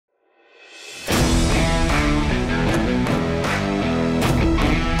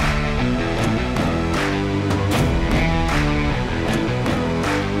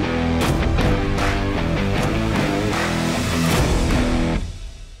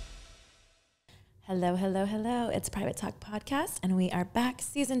Hello, hello, hello. It's Private Talk Podcast, and we are back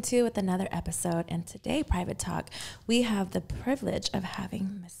season 2 with another episode. And today, Private Talk, we have the privilege of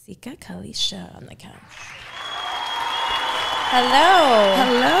having Masika Kalysha on the couch. Hello.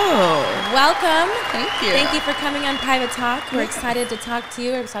 Hello. Welcome. Thank you. Thank you for coming on Private Talk. We're excited to talk to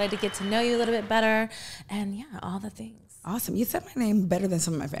you. We're excited to get to know you a little bit better. And yeah, all the things. Awesome. You said my name better than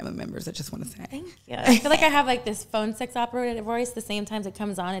some of my family members, I just want to say. Thank you. I feel like I have like this phone sex operator voice. The same times it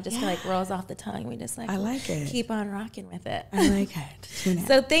comes on, it just like rolls off the tongue. We just like, I like it. Keep on rocking with it. I like it.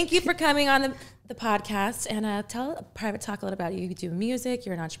 So thank you for coming on the podcast, and tell Private Talk a little about you. You do music,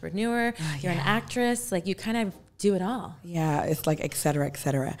 you're an entrepreneur, you're an actress, like you kind of do it all. Yeah, it's like et cetera, et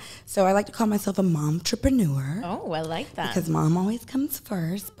cetera. So I like to call myself a momtrepreneur. Oh, I like that. Because mom always comes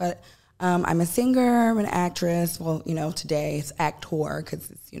first, but I'm a singer, I'm an actress. Well, you know, today it's actor because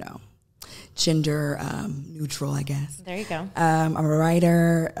it's, you know, gender neutral, I guess. There you go. I'm a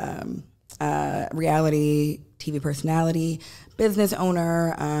writer, reality TV personality, business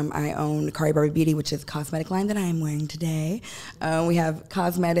owner. I own Kari Barbie Beauty, which is a cosmetic line that I'm wearing today. We have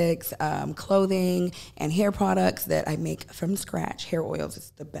cosmetics, clothing, and hair products that I make from scratch. Hair oils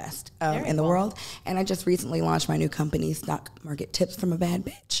is the best in the world. And I just recently launched my new company, Stock Market Tips from a Bad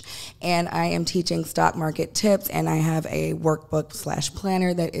Bitch. And I am teaching stock market tips, and I have a workbook /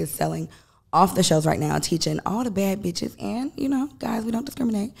 planner that is selling off the shelves right now, teaching all the bad bitches and, you know, guys, we don't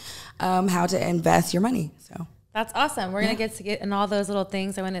discriminate, how to invest your money. So that's awesome. We're going to get in all those little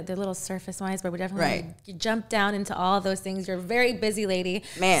things. I went at the little surface wise, but we definitely jump down into all of those things. You're a very busy lady.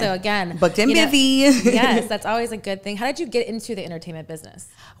 Man. So again, booked and busy. Yes, that's always a good thing. How did you get into the entertainment business?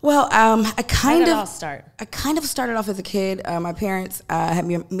 Well, How did it all start? I kind of started off as a kid. My parents had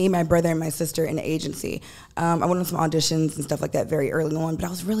me, my brother, and my sister in the agency. I went on some auditions and stuff like that very early on, but I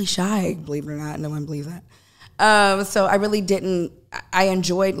was really shy, believe it or not. No one believes that. So I really didn't. I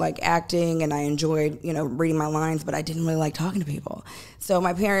enjoyed like acting, and I enjoyed, you know, reading my lines, but I didn't really like talking to people. So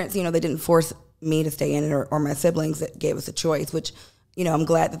my parents, you know, they didn't force me to stay in it, or my siblings that gave us a choice, which, you know, I'm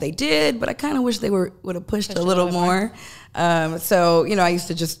glad that they did, but I kind of wish they would have pushed a little more. So, you know, I used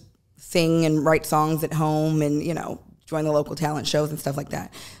to just sing and write songs at home, and, you know, join the local talent shows and stuff like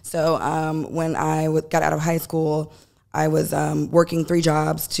that. So when I got out of high school, I was working 3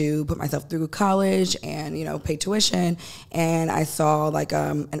 jobs to put myself through college and, you know, pay tuition. And I saw like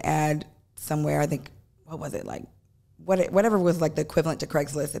an ad somewhere, I think, what was it, like whatever was like the equivalent to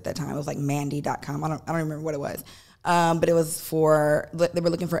Craigslist at that time. It was like Mandy.com. I don't remember what it was. But it was they were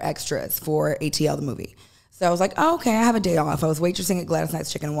looking for extras for ATL, the movie. So I was like, oh, okay, I have a day off. I was waitressing at Gladys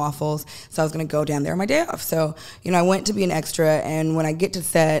Knight's Chicken and Waffles, so I was going to go down there on my day off. So, you know, I went to be an extra, and when I get to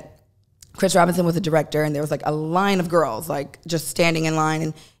set, Chris Robinson was the director, and there was like a line of girls like just standing in line,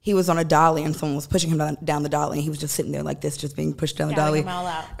 and he was on a dolly, and someone was pushing him down the dolly, and he was just sitting there like this, just being pushed down the dolly. Him all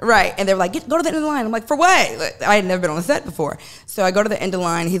out. Right, and they were like, go to the end of the line. I'm like, for what? I had never been on a set before. So I go to the end of the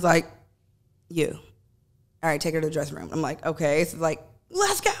line, he's like, you. All right, take her to the dressing room. I'm like, okay. So like,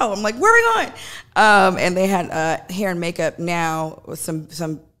 let's go. I'm like, where are we going? And they had hair and makeup now with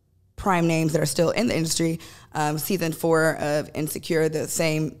some prime names that are still in the industry. Season 4 of Insecure, the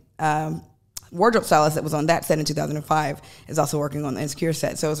same wardrobe stylist that was on that set in 2005 is also working on the Insecure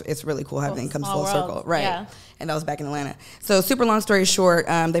set. So it's really cool how everything comes full circle. Right. Yeah. And that was back in Atlanta. So super long story short,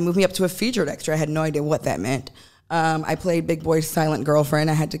 they moved me up to a featured extra. I had no idea what that meant. I played Big Boy's silent girlfriend.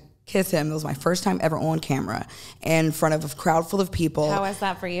 I had to kiss him. It was my first time ever on camera in front of a crowd full of people. How was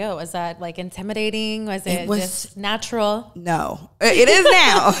that for you? Was that like intimidating? Was it just natural? No, it is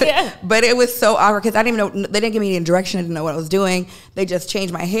now. Yeah. But it was so awkward because I didn't even know, they didn't give me any direction. I didn't know what I was doing. They just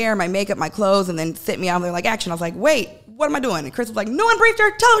changed my hair, my makeup, my clothes, and then sent me out there like action. I was like, wait, what am I doing? And Chris was like, no one briefed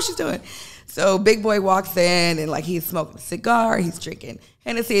her. Tell her what she's doing. So Big Boy walks in, and like he's smoking a cigar, he's drinking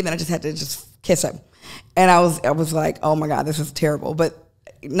Hennessy, and then I just had to just kiss him. And I was like, oh my God, this is terrible. But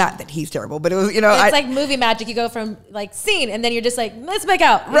not that he's terrible, but it was, you know. It's like movie magic. You go from like scene, and then you're just like, let's make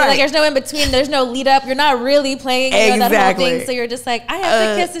out. Right. Like there's no in between. There's no lead up. You're not really playing that whole thing. So you're just like, I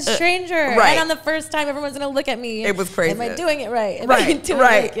have to kiss a stranger. Right. And on the first time, everyone's going to look at me. It was crazy. Am I doing it right?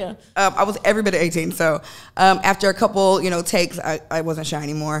 Right. Yeah. I was every bit of 18. So after a couple, you know, takes, I wasn't shy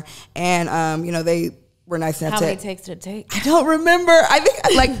anymore. And, you know, they were nice enough to... How many takes did it take? I don't remember. I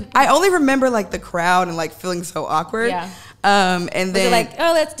think, I only remember, like, the crowd and, like, feeling so awkward. Yeah. And then... Was it like,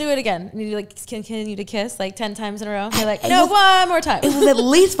 oh, let's do it again? And you, like, continue to kiss, like, 10 times in a row? You're like, no, one more time. It was at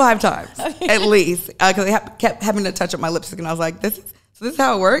least 5 times. Okay. At least. Because they kept having to touch up my lipstick, and I was like, this is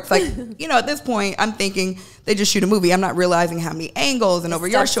how it works? Like, you know, at this point, I'm thinking they just shoot a movie. I'm not realizing how many angles and over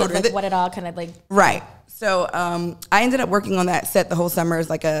your shoulder. Like, what it all kind of, like... Right. So I ended up working on that set the whole summer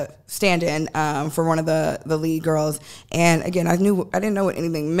as like a stand-in for one of the lead girls. And again, I didn't know what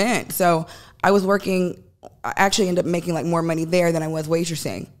anything meant. So I was working, I actually ended up making like more money there than I was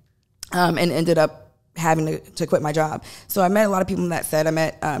waitressing, and ended up having to quit my job. So I met a lot of people in that set. I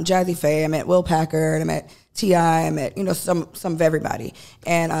met Jazzy Faye, I met Will Packard, I met T.I., I met, you know, some of everybody.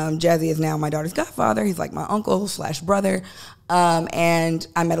 And Jazzy is now my daughter's godfather. He's like my uncle / brother. And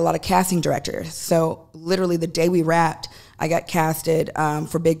I met a lot of casting directors. So literally the day we wrapped, I got casted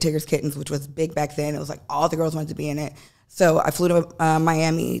for Big Tigger's Kittens, which was big back then. It was like all the girls wanted to be in it. So I flew to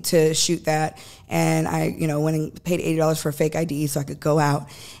Miami to shoot that, and I, you know, went and paid $80 for a fake ID so I could go out.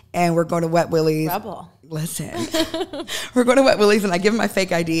 And we're going to Wet Willie's. Rebel. Listen, we're going to Wet Willie's, and I give him my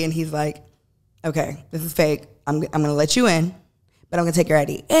fake ID, and he's like, "Okay, this is fake. I'm going to let you in, but I'm going to take your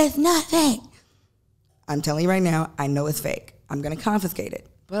ID." "It's not fake." "I'm telling you right now, I know it's fake. I'm going to confiscate it,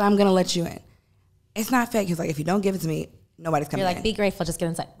 but I'm going to let you in." "It's not fake." He's like, "If you don't give it to me, nobody's coming in." You're like, "Be grateful, just get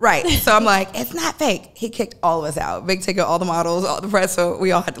inside." Right. So I'm like, "It's not fake." He kicked all of us out. Big Ticket, all the models, all the press, so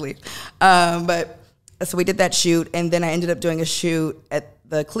we all had to leave. So we did that shoot, and then I ended up doing a shoot at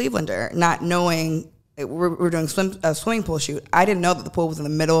the Clevelander, not knowing we're doing a swimming pool shoot. I didn't know that the pool was in the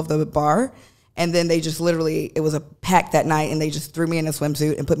middle of the bar, and then they just literally, it was a pack that night, and they just threw me in a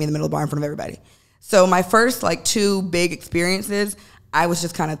swimsuit and put me in the middle of the bar in front of everybody. So my first like 2 big experiences, I was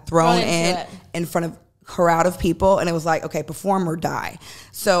just kind of thrown in front of a crowd of people, and it was like, okay, perform or die.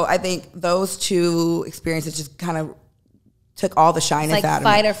 So I think those 2 experiences just kind of took all the shyness like out of me.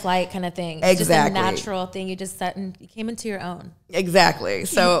 Fight or flight kind of thing. It's Exactly. just a natural thing. You just sat and you came into your own. Exactly.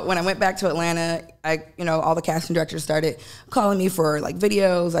 So when I went back to Atlanta, all the casting directors started calling me for like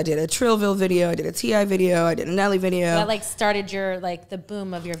videos. I did a Trillville video, I did a T.I. video, I did a Nelly video. That like started your like the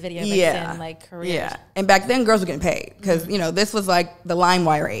boom of your video Vixen, like career. Yeah. And back then girls were getting paid because this was like the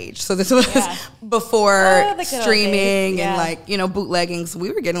LimeWire age. So this was before streaming and like bootlegging. So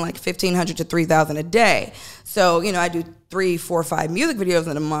we were getting like $1,500 to $3,000 a day. So I do 3, 4, 5 music videos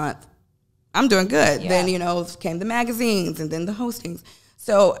in a month. I'm doing good. Then, came the magazines and then the hostings.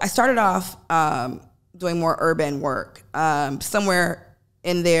 So I started off doing more urban work. Somewhere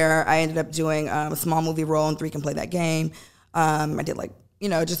in there, I ended up doing a small movie role in 3 Can Play That Game. I did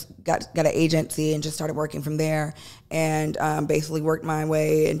just got an agency and just started working from there, and basically worked my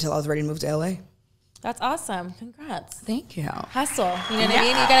way until I was ready to move to LA. That's awesome. Congrats. Thank you. Hustle. You know what I mean?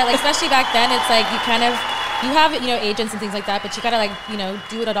 You gotta especially back then, it's like you have agents and things like that, but you gotta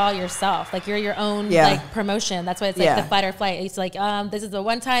do it all yourself. Like you're your own promotion. That's why it's like the fight or flight. It's like this is the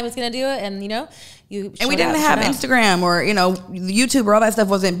one time it's gonna do it, and you. And we didn't have Instagram or YouTube or all that stuff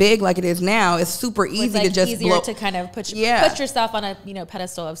wasn't big like it is now. It's super easy to just easier to kind of put yourself on a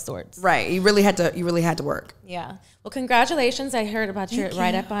pedestal of sorts. Right. You really had to work. Yeah. Well, congratulations. I heard about your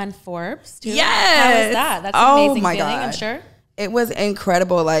write-up on Forbes, too. Yes. How was that? That's an amazing feeling, God. I'm sure. It was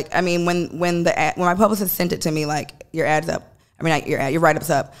incredible. Like, I mean, when my publicist sent it to me, like, your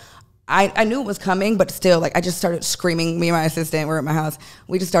write-up's up, I knew it was coming, but still, like, I just started screaming. Me and my assistant were at my house.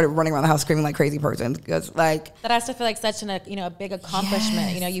 We just started running around the house screaming like crazy persons because, like, that has to feel like such a big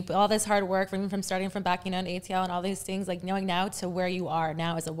accomplishment. Yes. You all this hard work from starting from back in ATL and all these things, like knowing now to where you are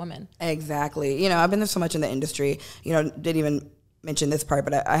now as a woman. Exactly. I've been there so much in the industry. Didn't even mention this part,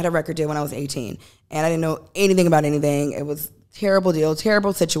 but I had a record deal when I was 18, and I didn't know anything about anything. It was a terrible deal,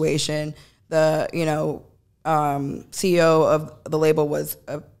 terrible situation. The CEO of the label was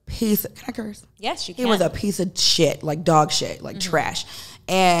a piece of, can I curse? Yes, you can. He was a piece of shit, like dog shit, like trash.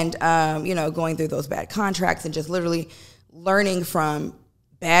 And, going through those bad contracts and just literally learning from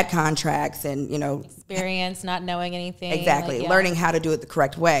bad contracts and, experience, not knowing anything. Exactly. Learning how to do it the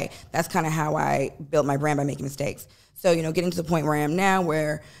correct way. That's kind of how I built my brand, by making mistakes. So, getting to the point where I am now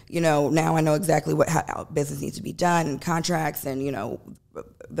where, now I know exactly how business needs to be done and contracts and,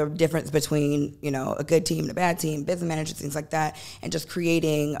 the difference between, a good team and a bad team, business managers, things like that, and just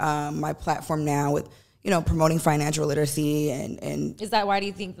creating my platform now with, promoting financial literacy and Is that why do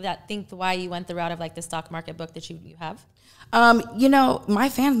you think why you went the route of like the stock market book that you have? My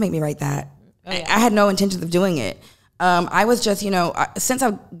fans made me write that. Oh, yeah. I had no intentions of doing it. I was just, since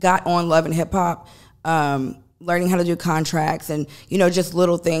I got on Love and Hip Hop, learning how to do contracts and, just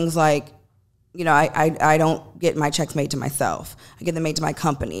little things like, I don't get my checks made to myself. I get them made to my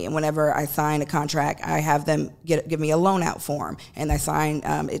company. And whenever I sign a contract, I have them give me a loan out form, and I sign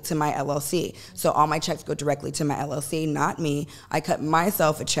it to my LLC. So all my checks go directly to my LLC, not me. I cut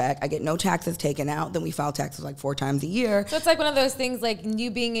myself a check. I get no taxes taken out. Then we file taxes like 4 times a year. So it's like one of those things, like you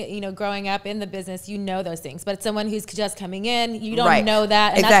being, growing up in the business, those things. But someone who's just coming in, you don't know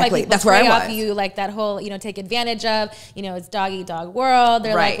that. And exactly. That's why people prey off you, like that whole, take advantage of, it's dog eat dog world.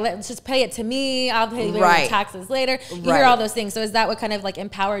 They're like, let's just pay it to me. I'll pay you taxes taxes later. You hear all those things. So is that what kind of like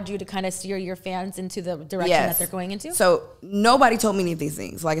empowered you to kind of steer your fans into the direction that they're going into? So nobody told me any of these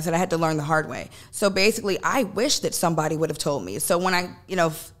things. Like I said, I had to learn the hard way. So basically, I wish that somebody would have told me. So when I,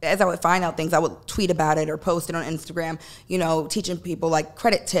 as I would find out things, I would tweet about it or post it on Instagram, teaching people like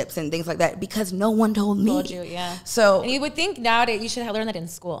credit tips and things like that, because no one told me. Told you, yeah. So, and you would think nowadays you should learn that in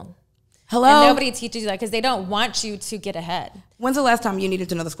school. Hello? And nobody teaches you that because they don't want you to get ahead. When's the last time you needed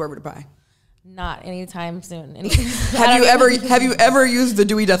to know the square root of pi? Not anytime soon. Have you ever used the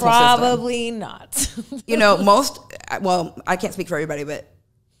Dewey Decimal System? Probably not. I can't speak for everybody, but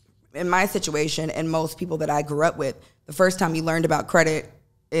in my situation and most people that I grew up with, the first time you learned about credit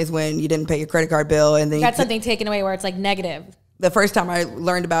is when you didn't pay your credit card bill, and then got something taken away where it's like negative. The first time I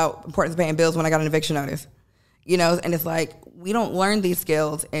learned about importance of paying bills when I got an eviction notice. And it's like, we don't learn these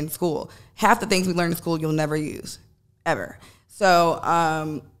skills in school. Half the things we learn in school you'll never use, ever. So,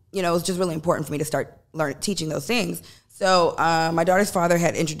 it was just really important for me to start teaching those things. So my daughter's father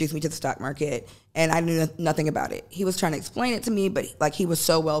had introduced me to the stock market, and I knew nothing about it. He was trying to explain it to me, but like he was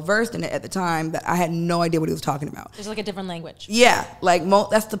so well versed in it at the time that I had no idea what he was talking about. There's like a different language. Yeah, like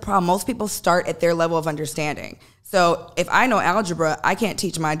that's the problem. Most people start at their level of understanding. So if I know algebra, I can't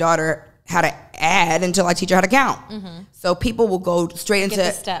teach my daughter how to add until I teach her how to count. Mm-hmm. So people will go straight into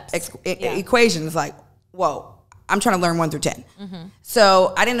the steps. Equations. Like, whoa, I'm trying to learn 1 through 10. Mm-hmm.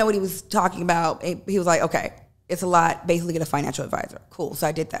 So I didn't know what he was talking about. He was like, okay, it's a lot. Basically get a financial advisor. Cool. So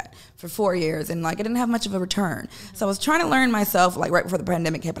I did that for 4 years, and like I didn't have much of a return. Mm-hmm. So I was trying to learn myself like right before the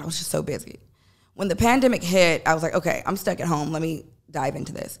pandemic hit, but I was just so busy. When the pandemic hit, I was like, okay, I'm stuck at home. Let me dive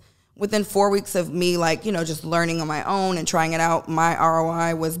into this. Within 4 weeks of me, just learning on my own and trying it out, my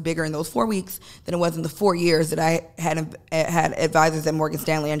ROI was bigger in those 4 weeks than it was in the 4 years that I had advisors at Morgan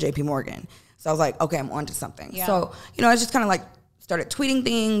Stanley and JP Morgan. So I was like, okay, I'm onto something. Yeah. So, I just kind of like started tweeting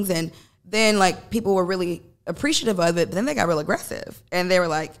things, and then like people were really appreciative of it, but then they got real aggressive, and they were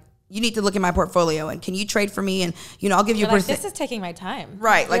like, you need to look at my portfolio, and can you trade for me? And, I'll give you like, this is taking my time.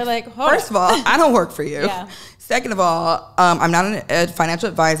 Right. First of all, I don't work for you. Yeah. Second of all, I'm not a financial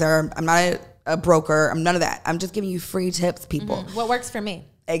advisor. I'm not a broker. I'm none of that. I'm just giving you free tips, people. Mm-hmm. What works for me?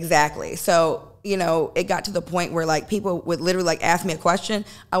 Exactly. So, it got to the point where like people would literally like ask me a question,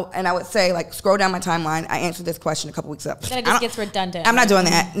 and I would say like, scroll down my timeline. I answered this question a couple weeks up. Then it just gets redundant. I'm not doing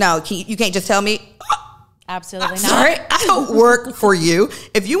that. No, you can't just tell me. Absolutely not. Sorry, I don't work for you.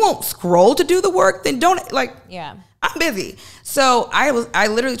 If you won't scroll to do the work, then don't Yeah. I'm busy. So I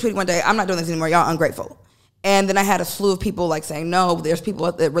literally tweeted one day, I'm not doing this anymore. Y'all ungrateful. And then I had a slew of people like saying, no, there's people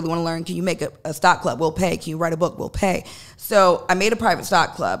that really want to learn. Can you make a stock club? We'll pay. Can you write a book? We'll pay. So I made a private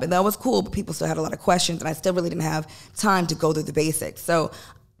stock club, and that was cool, but people still had a lot of questions, and I still really didn't have time to go through the basics. So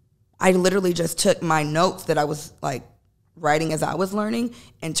I literally just took my notes that I was like writing as I was learning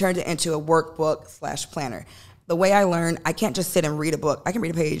and turned it into a workbook / planner. The way I learn, I can't just sit and read a book. I can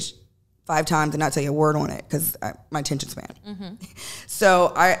read a page 5 times and not tell you a word on it because my attention span. Mm-hmm.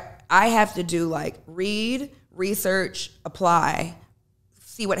 So I have to do like read, research, apply,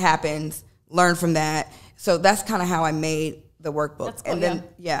 see what happens, learn from that. So that's kind of how I made the workbook. That's cool, and then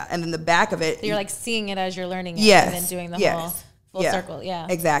and then the back of it. So you're like seeing it as you're learning it, yes, and then doing the whole full circle. Yeah,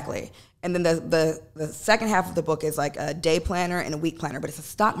 exactly. And then the second half of the book is like a day planner and a week planner, but it's a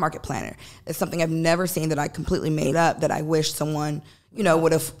stock market planner. It's something I've never seen that I completely made up that I wish someone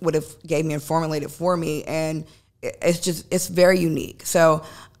would have gave me and formulated for me. And it's very unique. So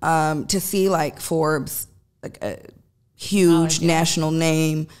to see like Forbes, like a huge national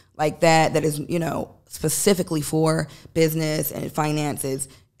name like that is specifically for business and finances,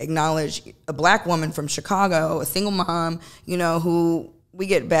 acknowledge a Black woman from Chicago, a single mom, who. We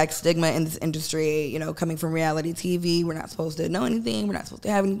get back stigma in this industry, coming from reality TV. We're not supposed to know anything. We're not supposed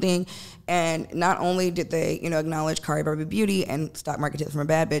to have anything. And not only did they, acknowledge Kari Barbie Beauty and stock market tips from a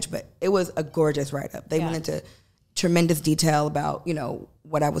bad bitch, but it was a gorgeous write-up. They went into tremendous detail about,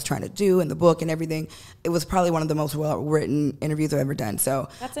 what I was trying to do in the book and everything. It was probably one of the most well-written interviews I've ever done. So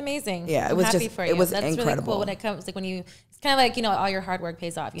that's amazing. Yeah, I'm happy for you. It was that's incredible. Really cool when it comes when you. It's kind of like all your hard work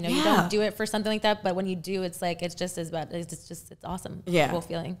pays off. You don't do it for something like that, but when you do, it's like it's just as bad. It's awesome. Yeah, cool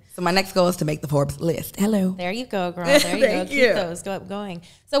feeling. So my next goal is to make the Forbes list. Hello. There you go, girl. There you go. Keep those going.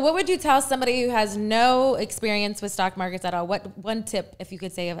 So what would you tell somebody who has no experience with stock markets at all? What one tip, if you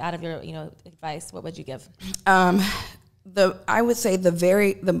could say out of your advice, what would you give? I would say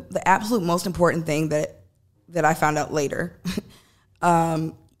the absolute most important thing that I found out later,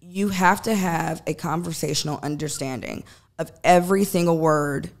 you have to have a conversational understanding of every single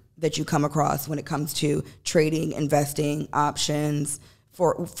word that you come across when it comes to trading, investing, options,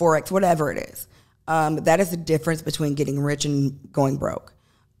 Forex, whatever it is. That is the difference between getting rich and going broke.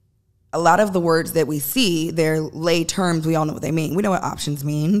 a lot of the words that we see, they're lay terms. We all know what they mean. We know what options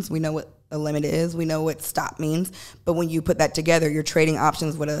means. We know what a limit is. We know what stop means. But when you put that together, you're trading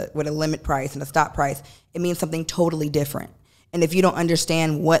options with a limit price and a stop price. It means something totally different. And if you don't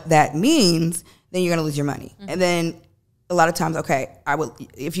understand what that means, then you're going to lose your money. Mm-hmm. And then a lot of times, okay,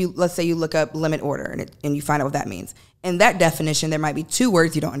 let's say you look up limit order and you find out what that means. In that definition, there might be 2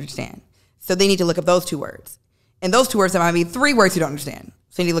 words you don't understand. So they need to look up those 2 words. And those 2 words, there might be 3 words you don't understand.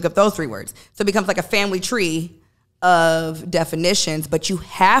 So you need to look up those 3 words. So it becomes like a family tree of definitions, but you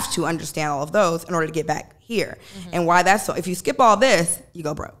have to understand all of those in order to get back here. Mm-hmm. And why that's so, if you skip all this, you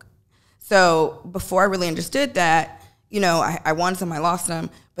go broke. So before I really understood that, I won some, I lost some,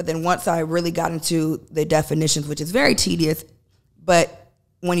 but then once I really got into the definitions, which is very tedious, but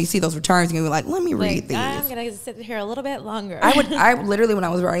when you see those returns, you're going to be like, let me read these. I'm going to sit here a little bit longer. I literally, when I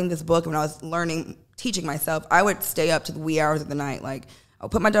was writing this book, when I was teaching myself, I would stay up to the wee hours of the night. Like, I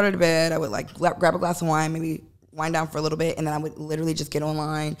would put my daughter to bed. I would grab a glass of wine, maybe wind down for a little bit, and then I would literally just get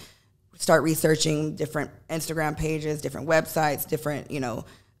online, start researching different Instagram pages, different websites, different,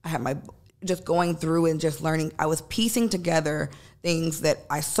 I had just going through and just learning. I was piecing together things that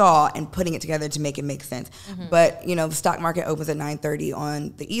I saw and putting it together to make it make sense. Mm-hmm. But, the stock market opens at 9:30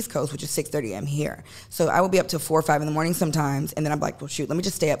 on the East Coast, which is 6:30 a.m. here. So I would be up till 4 or 5 in the morning sometimes, and then I'm like, well, shoot, let me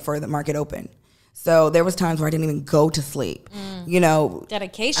just stay up for the market open. So there was times where I didn't even go to sleep.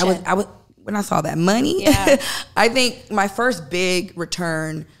 Dedication. I was when I saw that money, yeah. I think my first big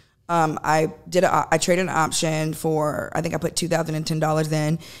return, I traded an option for, I think I put $2,010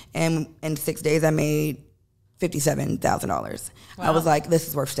 in, and in 6 days I made $57,000. Wow. I was like, this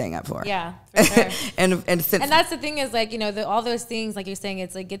is worth staying up for. Yeah, for sure. and that's the thing is all those things, like you're saying,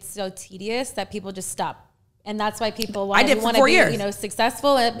 it's like, it's so tedious that people just stop. And that's why people want to be,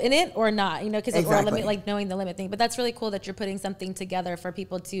 successful in it or not, because exactly. Or knowing the limit thing. But that's really cool that you're putting something together for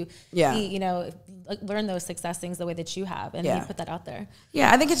people to be, learn those success things the way that you have, and you put that out there.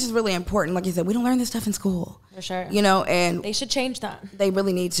 Yeah, I think it's just really important. Like you said, we don't learn this stuff in school. For sure. And they should change that. They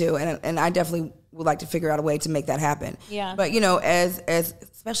really need to, and I definitely would like to figure out a way to make that happen. Yeah. But as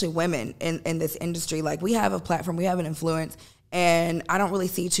especially women in this industry, like, we have a platform, we have an influence. And I don't really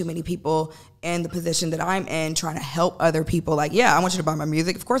see too many people in the position that I'm in trying to help other people. Like, yeah, I want you to buy my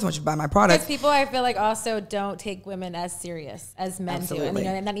music. Of course I want you to buy my products. Because people, I feel like, also don't take women as serious as men Absolutely. do.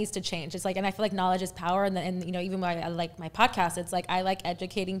 And that needs to change. It's like, and I feel like knowledge is power. And even when I like my podcast, it's like, I like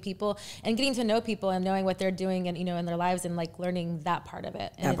educating people and getting to know people and knowing what they're doing and, in their lives, and like learning that part of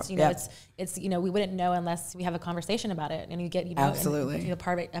it. And it's we wouldn't know unless we have a conversation about it. And you get, Absolutely. a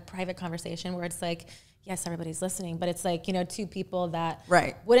private conversation where it's like, yes, everybody's listening, but it's like, 2 people that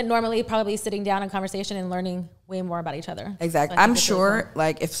wouldn't normally probably be sitting down in conversation and learning way more about each other. Exactly. So I'm sure,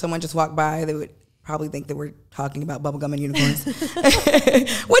 like, if someone just walked by, they would probably think that we're talking about bubblegum and unicorns,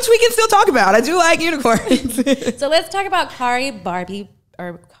 which we can still talk about. I do like unicorns. So let's talk about Kari Barbie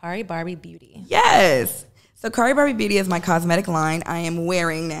Beauty. Yes. So Kari Barbie Beauty is my cosmetic line I am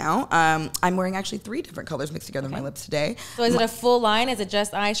wearing now. I'm wearing actually 3 different colors mixed together on my lips today. So is it a full line? Is it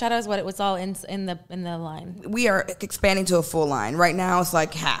just eyeshadows? What it was all in the line? We are expanding to a full line. Right now it's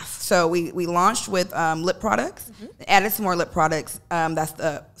like half. So we launched with lip products, added some more lip products. That's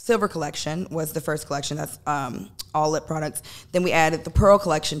the Silver collection was the first collection. That's all lip products. Then we added the Pearl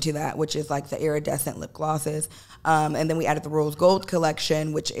collection to that, which is like the iridescent lip glosses. And then we added the Rose Gold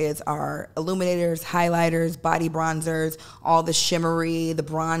collection, which is our illuminators, highlighters, body bronzers, all the shimmery, the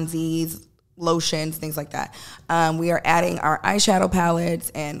bronzies, lotions, things like that. We are adding our eyeshadow palettes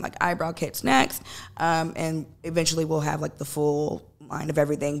and like eyebrow kits next. And eventually we'll have like the full line of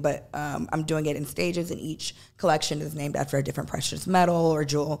everything, but I'm doing it in stages, and each collection is named after a different precious metal or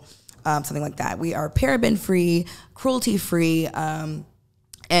jewel, something like that. We are paraben-free, cruelty-free, and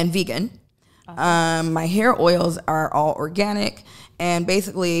vegan. Awesome. My hair oils are all organic, and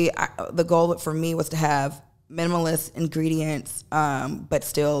basically the goal for me was to have minimalist ingredients, but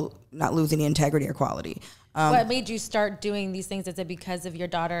still not lose any integrity or quality. What made you start doing these things? Is it because of your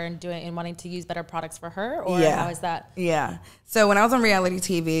daughter and wanting to use better products for her, or how is that? Yeah. So when I was on reality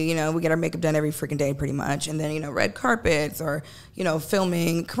TV, we get our makeup done every freaking day pretty much. And then, red carpets or,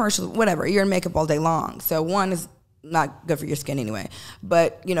 filming, commercials, whatever. You're in makeup all day long. So one is not good for your skin anyway.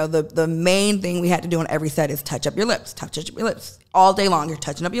 But, the main thing we had to do on every set is touch up your lips. All day long, you're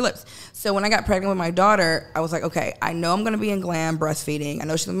touching up your lips. So when I got pregnant with my daughter, I was like, okay, I know I'm going to be in glam breastfeeding. I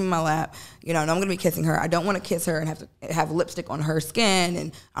know she's going to be in my lap. I know I'm going to be kissing her. I don't want to kiss her and have to have lipstick on her skin,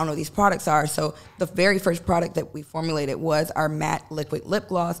 and I don't know what these products are. So the very first product that we formulated was our matte liquid lip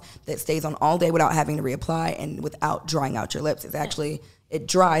gloss that stays on all day without having to reapply and without drying out your lips. It's actually it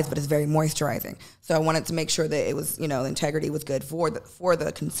dries, but it's very moisturizing. So I wanted to make sure that it was, the integrity was good for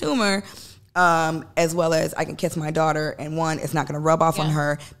the consumer. As well as I can kiss my daughter, and one, it's not going to rub off on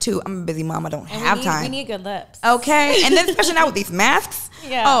her. Two, I'm a busy mom. I don't have time. We need good lips. Okay. And then especially now with these masks.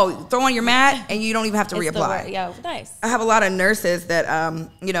 Yeah. Oh, throw on your mat and you don't even have to reapply. Yeah, nice. I have a lot of nurses that,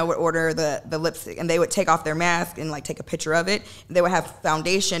 would order the lipstick, and they would take off their mask and like take a picture of it. And they would have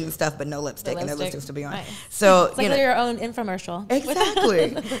foundation and stuff, but no lipstick, and their lipsticks to be on. Nice. So it's like your own infomercial.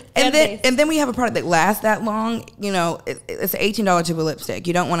 Exactly. and then we have a product that lasts that long. It's an $18 tube of lipstick.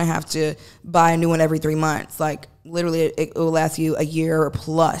 You don't want to have to buy a new one every 3 months. Like literally it will last you a year or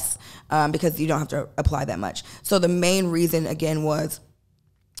plus, because you don't have to apply that much. So the main reason again was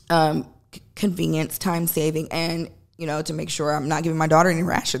convenience, time saving, and to make sure I'm not giving my daughter any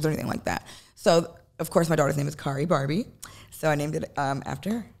rashes or anything like that. So of course my daughter's name is Kari Barbie, so I named it after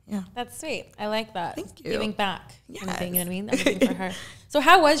her. Yeah, that's sweet. I like that. Thank you. Giving back. Yes. Anything, you know what I mean? Everything for her. So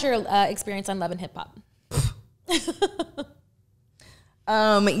how was your experience on Love and Hip Hop?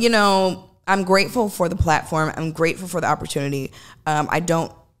 I'm grateful for the platform. I'm grateful for the opportunity. I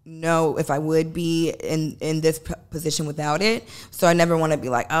don't know if I would be in this position without it. So I never want to be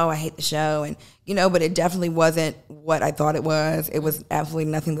like, oh, I hate the show. And, but it definitely wasn't what I thought it was. It was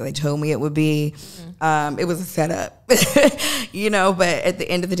absolutely nothing that they told me it would be. Mm-hmm. It was a setup, but at the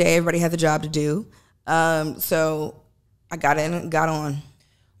end of the day, everybody has a job to do. So I got in and got on.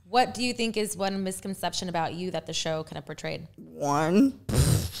 What do you think is one misconception about you that the show kind of portrayed? One.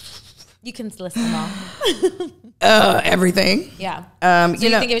 You can list them all. Everything. Yeah. So you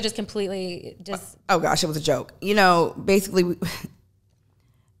think it was just completely just... Oh, gosh, it was a joke. Basically,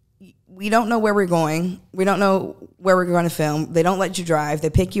 we don't know where we're going. We don't know where we're going to film. They don't let you drive. They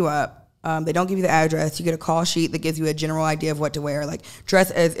pick you up. They don't give you the address. You get a call sheet that gives you a general idea of what to wear. Like,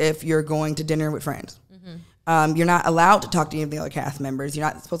 dress as if you're going to dinner with friends. Mm-hmm. You're not allowed to talk to any of the other cast members. You're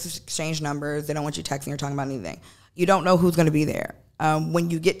not supposed to exchange numbers. They don't want you texting or talking about anything. You don't know who's going to be there. When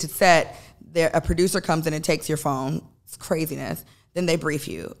you get to set, a producer comes in and takes your phone. It's craziness. Then they brief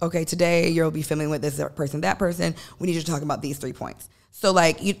you. Okay, today you'll be filming with this person, that person. We need you to talk about these 3 points. So,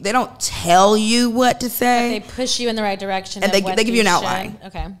 they don't tell you what to say. But they push you in the right direction. And they give you an outline.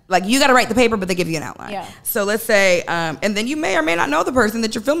 Okay. Like, you got to write the paper, but they give you an outline. Yeah. So, let's say, and then you may or may not know the person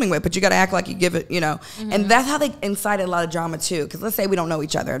that you're filming with, but you got to act like you give it, Mm-hmm. And that's how they incited a lot of drama, too. Because let's say we don't know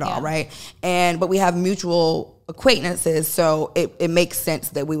each other at all, right? But we have mutual acquaintances, so it makes sense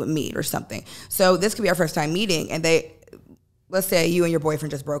that we would meet or something. So, this could be our first time meeting, and let's say you and your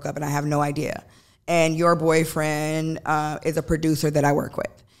boyfriend just broke up, and I have no idea. And your boyfriend is a producer that I work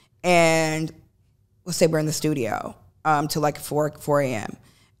with. And let's say we're in the studio till like 4 a.m.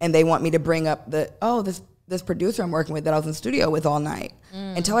 And they want me to bring up this producer I'm working with that I was in the studio with all night.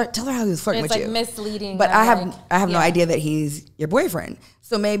 And tell her how he was flirting with you. It's like misleading. But I have no idea that he's your boyfriend.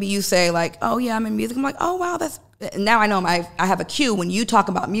 So maybe you say like, oh yeah, I'm in music. I'm like, oh wow, now I know I have a cue. When you talk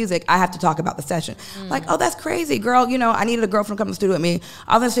about music, I have to talk about the session. Like, oh, that's crazy, girl. I needed a girlfriend to come to the studio with me.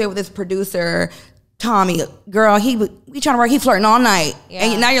 I was in the studio with this producer, Tommy. Girl, we trying to work. He flirting all night. Yeah.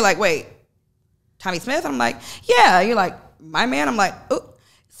 And now you're like, wait, Tommy Smith? I'm like, yeah. You're like, my man? I'm like, oh.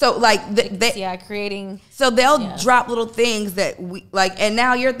 So like creating. So they'll drop little things that we like, and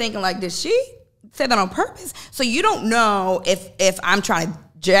now you're thinking like, did she say that on purpose? So you don't know if I'm trying to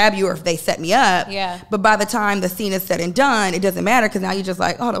jab you or if they set me up. Yeah. But by the time the scene is said and done, it doesn't matter because now you're just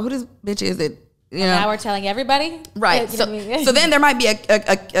like, oh, who this bitch is it? Now we're telling everybody. Right. So then there might be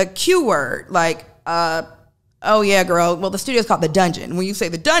a cue word like, oh yeah, girl. Well, the studio's called The Dungeon. When you say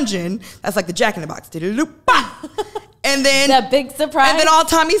The Dungeon, that's like the Jack in the Box. And then the big surprise. And then all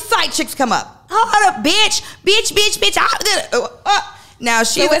Tommy's side chicks come up. Hold up, bitch. Now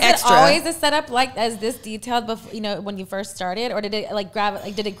she was extra. Was it always a setup like as this detailed before, when you first started, or did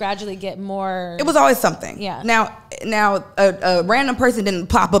it did it gradually get more? It was always something. Yeah. Now a random person didn't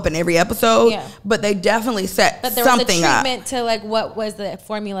pop up in every episode. Yeah. But they definitely set but there something was a up. treatment to like what was the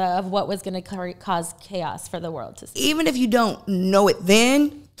formula of what was going to cause chaos for the world to see. Even if you don't know it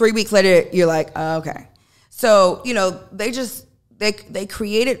then, 3 weeks later you're like, oh, okay. So they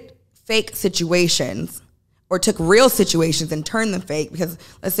created fake situations. Or took real situations and turned them fake because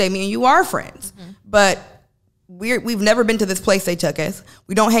let's say me and you are friends, but we've never been to this place they took us.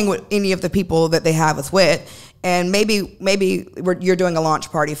 We don't hang with any of the people that they have us with, and maybe you're doing a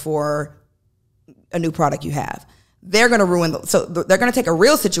launch party for a new product you have. They're going to ruin so they're going to take a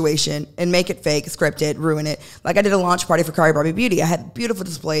real situation and make it fake, scripted, ruin it. Like I did a launch party for Kari Barbie Beauty. I had beautiful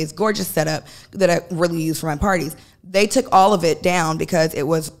displays, gorgeous setup that I really use for my parties. They took all of it down because it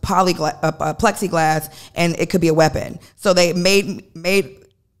was plexiglass and it could be a weapon. So they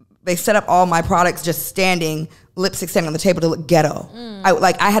they set up all my products just standing lipstick standing on the table to look ghetto.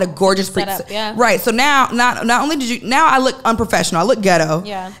 I had a gorgeous setup, yeah. Right. So now not only now I look unprofessional, I look ghetto.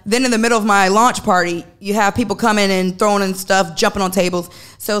 Yeah. Then in the middle of my launch party, you have people coming and throwing in stuff, jumping on tables.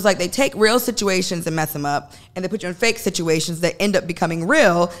 So it's like they take real situations and mess them up, and they put you in fake situations that end up becoming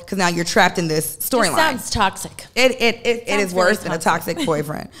real because now you're trapped in this storyline. Sounds toxic. It is worse than a toxic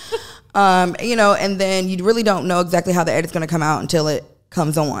boyfriend. You know, and then you really don't know exactly how the edit's going to come out until it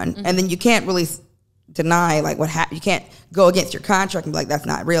comes on, and then you can't really deny like what happened. You can't go against your contract and be like, that's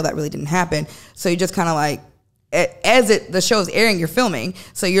not real, that really didn't happen. So you just kind of like, the show is airing, you're filming,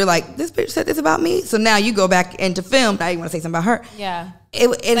 so you're like, this bitch said this about me, so now you go back into film, now you want to say something about her. Yeah.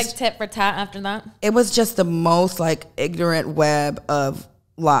 It's like tit for tat after that. It was just the most like ignorant web of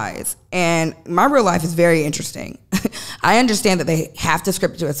lies, and my real life is very interesting. I understand that they have to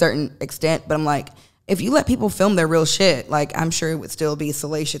script it to a certain extent, but I'm like, if you let people film their real shit, like, I'm sure it would still be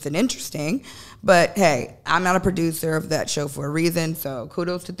salacious and interesting. But hey, I'm not a producer of that show for a reason, so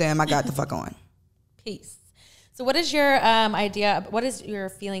kudos to them. I got the fuck on. Peace. So what is your idea, what is your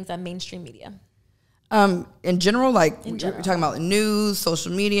feelings on mainstream media? In general, like, you're talking about news,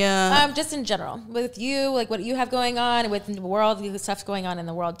 social media? Just in general. With you, like what you have going on, with the world, the stuff's going on in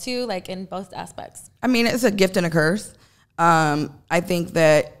the world too, like in both aspects. I mean, it's a gift and a curse. I think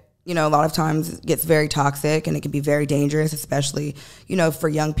that, you know, a lot of times it gets very toxic and it can be very dangerous, especially, you know, for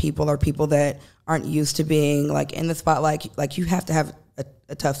young people or people that aren't used to being like in the spotlight. Like you have to have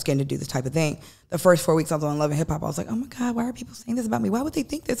a tough skin to do this type of thing. The first 4 weeks I was on Love and Hip Hop, I was like, oh my God, why are people saying this about me? Why would they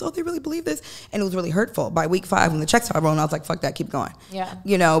think this? Oh, they really believe this? And it was really hurtful. By week 5, when the checks started rolling, I was like, fuck that, keep going. Yeah.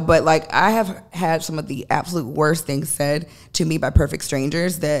 You know, but like I have had some of the absolute worst things said to me by perfect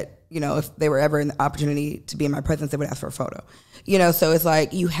strangers that, you know, if they were ever in the opportunity to be in my presence, they would ask for a photo. You know, so it's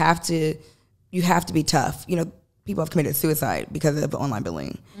like you have to be tough. You know, people have committed suicide because of online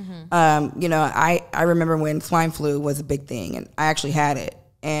bullying. You know, I remember when swine flu was a big thing, and I actually had it,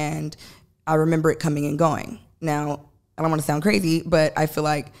 and I remember it coming and going. Now, I don't want to sound crazy, but I feel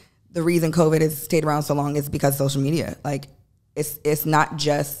like the reason COVID has stayed around so long is because of social media. Like, it's not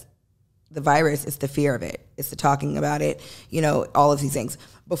just the virus, it's the fear of it. It's the talking about it, you know, all of these things.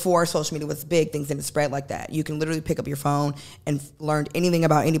 Before social media was big, things didn't spread like that. You can literally pick up your phone and learn anything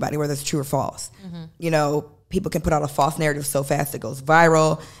about anybody, whether it's true or false. You know, people can put out a false narrative so fast it goes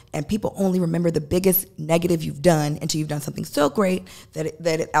viral, and people only remember the biggest negative you've done until you've done something so great that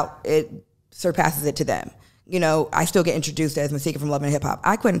it surpasses it to them. You know, I still get introduced as Masika from Love and Hip Hop.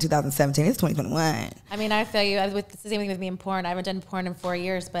 I quit in 2017. It's 2021. I mean, I feel you. It's the same thing with me in porn. I haven't done porn in 4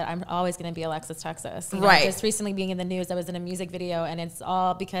 years, but I'm always going to be Alexis, Texas. You know, right. Just recently being in the news, I was in a music video, and it's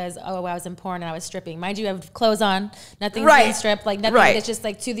all because, I was in porn and I was stripping. Mind you, I have clothes on. Nothing's being stripped. Like, nothing. Right. It's just,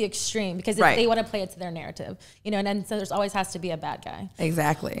 like, to the extreme because they want to play it to their narrative. You know, and then so there's always has to be a bad guy.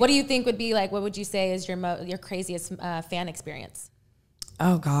 Exactly. What do you think would be, like, what would you say is your craziest fan experience?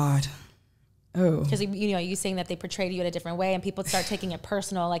 Oh, God. Oh, because you know, you saying that they portrayed you in a different way, and people start taking it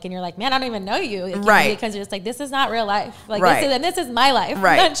personal, like, and you're like, man, I don't even know you, like, right? Because you're just like, this is not real life, like, right. this is my life,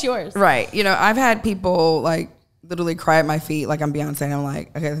 right? Not yours, right? You know, I've had people like literally cry at my feet, like I'm Beyonce, and I'm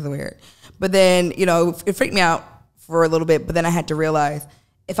like, okay, this is weird, but then you know, it freaked me out for a little bit, but then I had to realize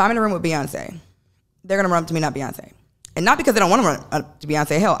if I'm in a room with Beyonce, they're gonna run up to me, not Beyonce, and not because they don't want to run up to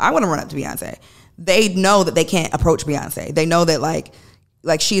Beyonce. Hell, I want to run up to Beyonce. They know that they can't approach Beyonce. They know that like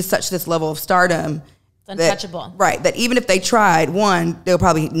she's such this level of stardom. It's untouchable. That even if they tried, one, they'll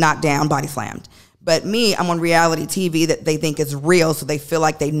probably knock down, body slammed. But me, I'm on reality TV that they think is real, so they feel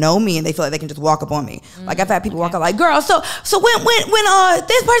like they know me and they feel like they can just walk up on me. Like I've had people walk up like, girl, so when this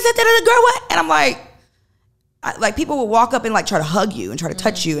person said that, girl, what? And I'm like, people will walk up and like try to hug you and try to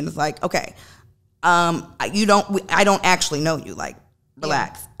touch you, and it's like, okay, I don't actually know you, like,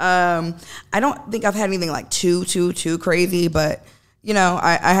 relax. I don't think I've had anything like too crazy, but you know,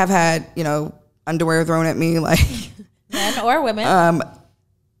 I have had, you know, underwear thrown at me, like men or women.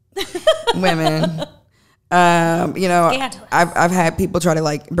 Women. You know, I've had people try to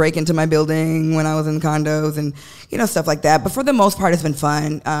like break into my building when I was in condos and, you know, stuff like that. But for the most part, it's been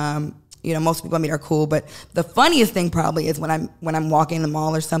fun. You know, most people I meet are cool, but the funniest thing probably is when I'm walking in the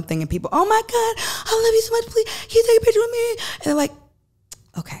mall or something and people, oh my God, I love you so much, please, can you take a picture with me? And they're like,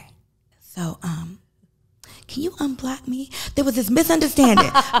 okay, so can you unblock me? There was this misunderstanding.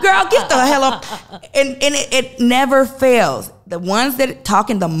 Girl, get the hell up. And it never fails. The ones that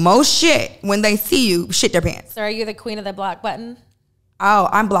talking the most shit when they see you shit their pants. So are you the queen of the block button? Oh,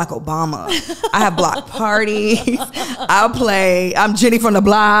 I'm Block Obama. I have block parties. I'm Jenny from the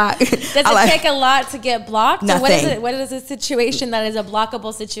block. Does it take a lot to get blocked? Nothing. What is a situation that is a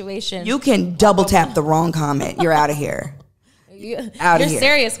blockable situation? You can double tap the wrong comment. You're out of here. You're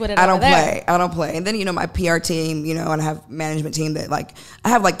serious with it. I don't play. And then, you know, my PR team, you know, and I have management team that like, I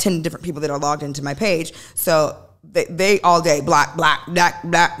have like 10 different people that are logged into my page. So they all day black.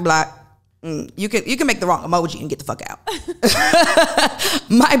 You can make the wrong emoji and get the fuck out.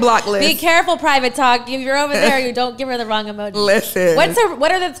 My block list. Be careful, private talk. If you're over there, you don't give her the wrong emoji. Listen.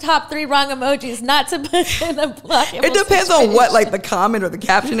 What are the top 3 wrong emojis not to put in a block? It depends on what like the comment or the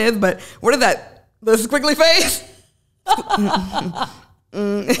caption is, but what is that? The squiggly face?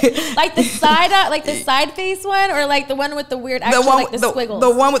 Like the side face one, or like the one with the weird action, like the squiggles.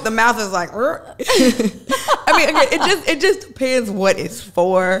 The one with the mouth is like. I mean, it just depends what it's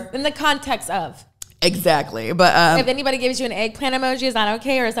for. In the context of. Exactly, but if anybody gives you an eggplant emoji, is that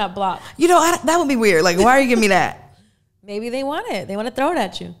okay or is that blocked? You know, that would be weird. Like, why are you giving me that? Maybe they want it. They want to throw it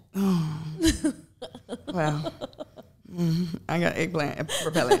at you. Well. I got eggplant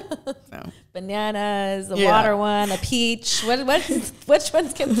repellent. So. Bananas, the water one, a peach. Which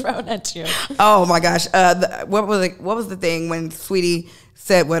ones get thrown at you? Oh my gosh! What was the thing when Sweetie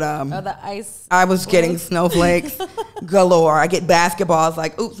said what? The ice. I was getting snowflakes galore. I get basketballs.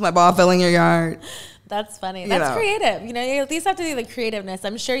 Like, oops, my ball fell in your yard. That's funny. That's creative. You know, you at least have to do the creativeness.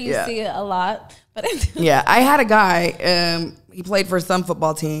 I'm sure you see it a lot. But yeah, I had a guy. He played for some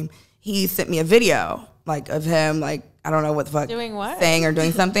football team. He sent me a video like of him like. I don't know what the fuck. Doing what? Saying or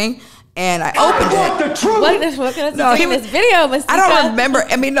doing something. And I opened it. What can I say in this video, Masika? I don't remember.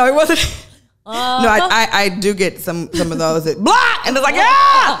 I mean, no, it wasn't. No, I do get some of those that blah, and it's like,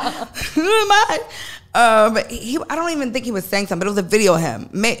 who am I? But I don't even think he was saying something, but it was a video of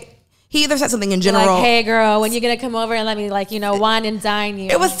him. He either said something in general. Like, hey girl, when you gonna come over and let me like, you know, wine and dine you.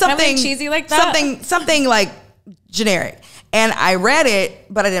 It was something cheesy like that. Something like generic. And I read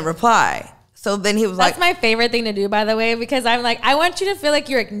it, but I didn't reply. So then he was That's my favorite thing to do, by the way, because I'm like, I want you to feel like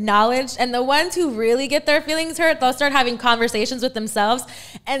you're acknowledged. And the ones who really get their feelings hurt, they'll start having conversations with themselves.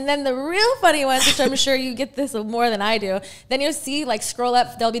 And then the real funny ones, which I'm sure you get this more than I do, then you'll see, like, scroll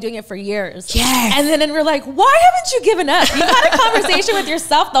up, they'll be doing it for years. Yes. And then we're like, why haven't you given up? You've had a conversation with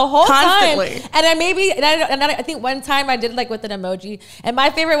yourself the whole Constantly. time. And I think one time I did like with an emoji. And my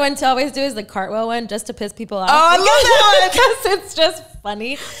favorite one to always do is the cartwheel one, just to piss people off. Oh, I love that one. Because it's just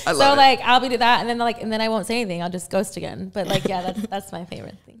funny. So like I'll be do that and then I won't say anything. I'll just ghost again. But like that's my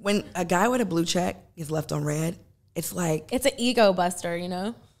favorite thing. When a guy with a blue check is left on red, it's like it's an ego buster, you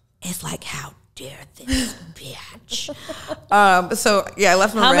know? It's like, how dare this bitch. So yeah, I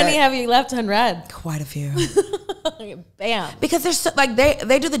left on red. How many have you left on red? Quite a few. Bam. Because they're so, like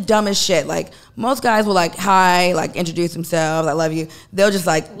they do the dumbest shit. Like most guys will like hi, like introduce themselves, I love you. They'll just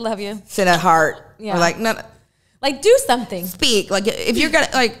like love you. Send a heart. Yeah. Or like no. Like, do something. Speak. Like, if you're gonna,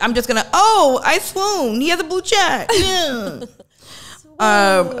 like, I'm just gonna, I swoon. He has a blue check. Yeah.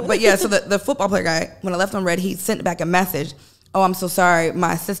 But yeah, so the football player guy, when I left on red, he sent back a message. Oh, I'm so sorry.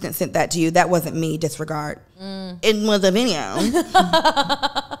 My assistant sent that to you. That wasn't me. Disregard. It was a video.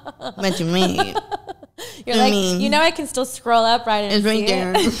 What you mean? You're like, you know, I can still scroll up right and see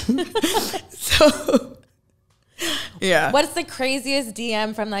it. So. Yeah. What's the craziest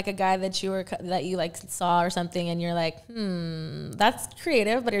DM from like a guy that you like saw or something and you're like, that's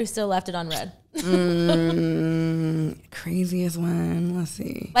creative, but you still left it on red? Craziest one. Let's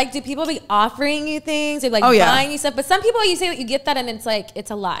see. Like, do people be offering you things? They're like buying you stuff. But some people, you say that you get that and it's like,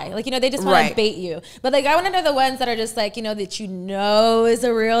 it's a lie. Like, you know, they just want to bait you. But like, I want to know the ones that are just like, you know, that you know is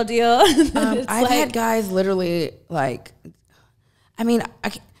a real deal. I've had guys literally like, I mean,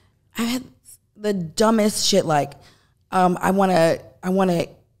 I had the dumbest shit like, I want to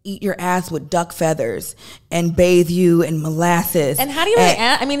eat your ass with duck feathers and bathe you in molasses. And how do you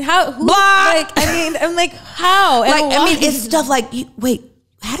I mean, how? Who, like, I mean, I'm like, how? Like, I mean, it's stuff like, wait,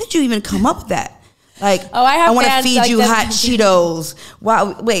 how did you even come up with that? Like, I want to feed you hot Cheetos.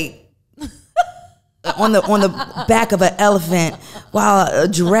 Wow, wait. on the back of an elephant while a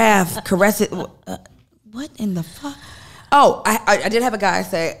giraffe caresses. What in the fuck? Oh, I did have a guy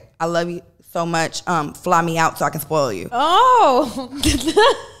say, I love you so much, fly me out so I can spoil you. Oh.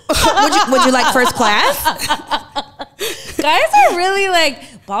 would you like first class? Guys are really like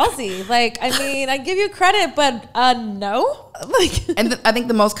ballsy. Like, I mean, I give you credit, but no. Like, and I think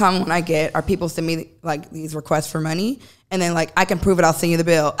the most common one I get are people send me like these requests for money, and then like I can prove it. I'll send you the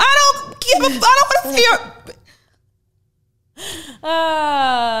bill. I don't want to see your.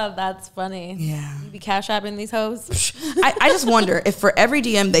 That's funny. Yeah. You be cash apping these hoes. I just wonder if for every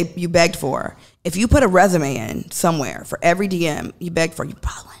DM you begged for, if you put a resume in somewhere for every DM you begged for, you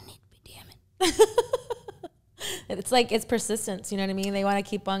probably need to be DMing. It's like, it's persistence. You know what I mean? They want to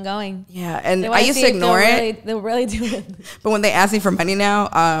keep on going. Yeah. And I used to ignore it. They'll really do it. But when they ask me for money now,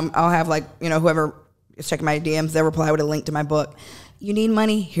 I'll have like, you know, whoever just checking my DMs. They'll reply with a link to my book. You need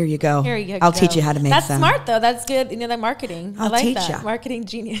money? Here you go. Here you I'll go. teach you how to make That's some. smart, though. That's good. You know, that marketing. I like that. Ya. Marketing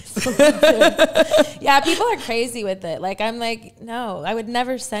genius. Yeah, people are crazy with it. Like, I'm like, no, I would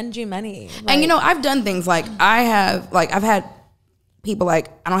never send you money. Like, and, you know, I've done things like I've had people like,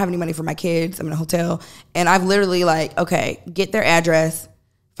 I don't have any money for my kids. I'm in a hotel. And I've literally like, okay, get their address,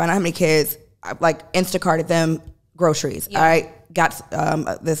 find out how many kids, I like Instacarted them groceries. Yeah. I got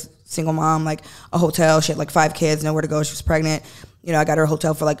this single mom, like a hotel. She had like 5 kids, nowhere to go. She was pregnant. You know, I got her a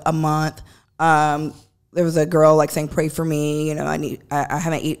hotel for like a month. There was a girl like saying, pray for me. You know, I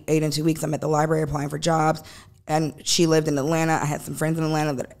haven't ate in 2 weeks. I'm at the library applying for jobs. And she lived in Atlanta. I had some friends in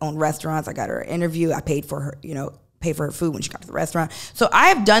Atlanta that owned restaurants. I got her an interview. I paid for her, you know, pay for her food when she got to the restaurant. So I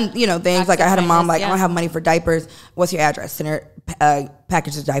have done, you know, things like I had a mom like, I don't have money for diapers. What's your address? Send her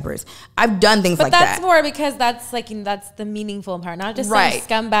package of diapers. I've done things like that. But that's more because that's like, that's the meaningful part, not just some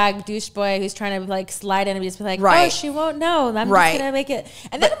scumbag douche boy who's trying to like slide in and just be like, oh, she won't know. I'm just gonna make it.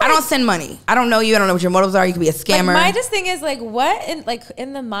 And then I don't send money. I don't know you. I don't know what your motives are. You could be a scammer. Like, my just thing is like, what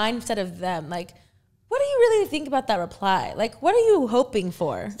in the mindset of them, like, what do you really think about that reply? Like, what are you hoping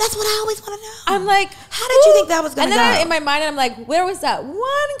for? That's what I always want to know. I'm like, how did you think that was going to go? And then in my mind, I'm like, where was that one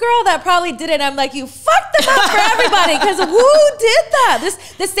girl that probably did it? I'm like, you fucked them up for everybody because who did that?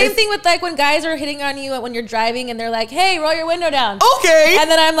 The same thing with like when guys are hitting on you when you're driving and they're like, hey, roll your window down. Okay.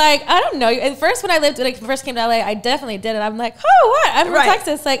 And then I'm like, I don't know. And first when I first came to LA, I definitely did it. I'm like, oh, what? I'm from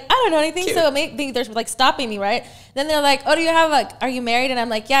Texas. Like, I don't know anything. Cute. So maybe they're like stopping me, right? Then they're like, oh, do you have like, are you married? And I'm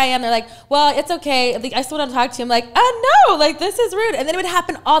like, yeah, I am. They're like, well, it's okay. Like, I still want to talk to you. I'm like, no, like this is rude. And then it would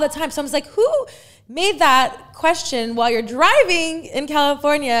happen all the time. So I was like, who made that question while you're driving in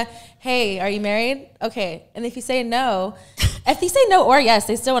California? Hey, are you married? Okay. And if you say no, if you say no or yes,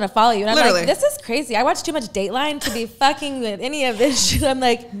 they still want to follow you. And I'm like, this is crazy. I watch too much Dateline to be fucking with any of this shit. I'm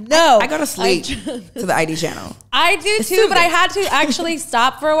like, no. I go to sleep to the ID channel. I do too, but I had to actually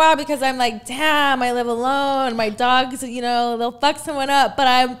stop for a while because I'm like, damn, I live alone. My dogs, you know, they'll fuck someone up, but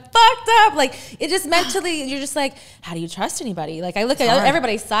I'm fucked up. Like, it just mentally, you're just like, how do you trust anybody? Like, I look at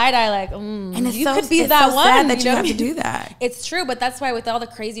everybody's side eye like, and it's you could be that one. Sad that you have to do that. It's true, but that's why with all the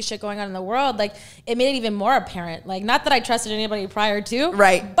crazy shit going on in the world, like, it made it even more apparent. Like, not that I trusted anybody prior to,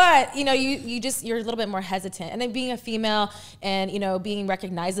 but you know, you're a little bit more hesitant. And then being a female and, you know, being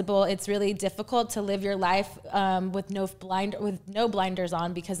recognizable, it's really difficult to live your life with no blinders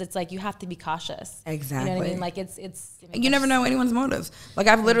on because it's like you have to be cautious. Exactly. You know what I mean? Like you never know anyone's motives. Like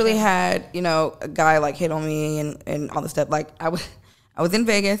I've literally had, you know, a guy like hit on me and all this stuff. Like I was in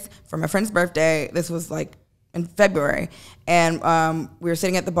Vegas for my friend's birthday. This was like in February, and we were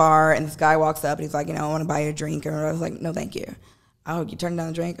sitting at the bar, and this guy walks up and he's like, you know, I want to buy you a drink, and I was like, no, thank you. Oh, you turned down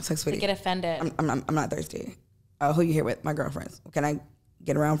a drink? It's like, sweetie, they get offended. I'm not thirsty. Who you here with? My girlfriends. Can I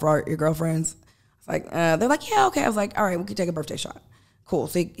get around for your girlfriends? It's like they're like, yeah, okay. I was like, all right, we could take a birthday shot. Cool.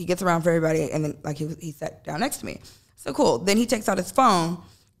 So he gets around for everybody, and then like he sat down next to me. So cool. Then he takes out his phone,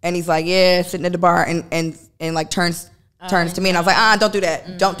 and he's like, yeah, sitting at the bar, and like turns to me, and I was like, don't do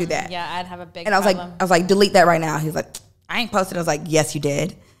that. Don't do that. Yeah, I'd have a big And I was like, delete that right now. He's like, I ain't posted. I was like, yes, you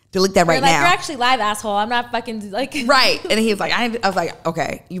did. Delete that right now. You're actually live, asshole. I'm not fucking like. Right. And he was like, I was like,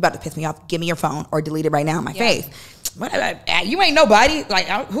 okay, you about to piss me off. Give me your phone or delete it right now in my face. You ain't nobody. Like,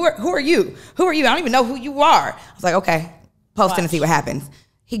 who are you? Who are you? I don't even know who you are. I was like, okay, post it and see what happens.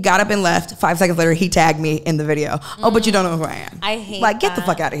 He got up and left. 5 seconds later, he tagged me in the video. Oh, but you don't know who I am. I hate like, get the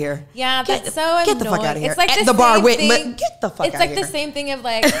fuck out of here. Yeah, that's so annoying. Get the fuck out of here. It's like at the bar with, get the fuck out of here. It's like the same thing of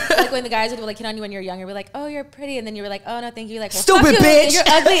like when the guys would like hit on you when you're younger. We're like, oh, you're pretty, and then you were like, oh no, thank you. Like, well, stupid bitch. You're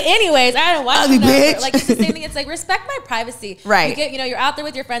ugly anyways. I don't watch ugly you. Bitch. Like it's the same thing. It's like respect my privacy. Right. You're out there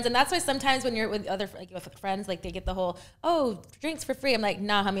with your friends, and that's why sometimes when you're with other with friends, like they get the whole drinks for free. I'm like,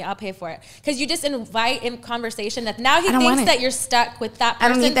 nah, homie, I'll pay for it because you just invite in conversation that now he thinks that you're stuck with that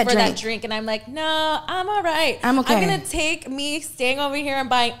person for that drink. And I'm like, no, I'm all right. I'm okay. I'm going to take me staying over here and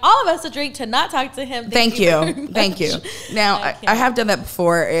buying all of us a drink to not talk to him. Thank you. Thank you. Now, I have done that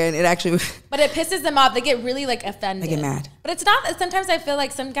before, and it actually... But it pisses them off. They get really, like, offended. They get mad. But it's not... Sometimes I feel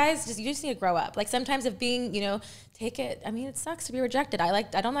like some guys, you just need to grow up. Like, sometimes if being, you know... Take it. I mean, it sucks to be rejected.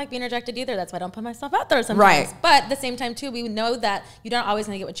 I don't like being rejected either. That's why I don't put myself out there sometimes. Right. But at the same time, too, we know that you're not always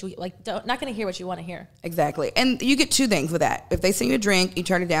going to get what you like. Not going to hear what you want to hear. Exactly. And you get two things with that. If they send you a drink, you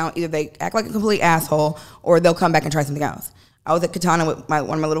turn it down. Either they act like a complete asshole, or they'll come back and try something else. I was at Katana with one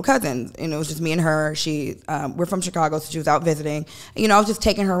of my little cousins, and it was just me and her. We're from Chicago, so she was out visiting. You know, I was just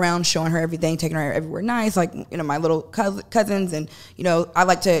taking her around, showing her everything, taking her everywhere nice, like, you know, my little cousins. And, you know, I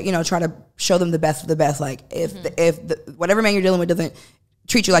like to, you know, try to show them the best of the best. Like, if whatever man you're dealing with doesn't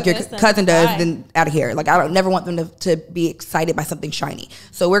treat you like your cousin does, then out of here. Like, I don't never want them to be excited by something shiny.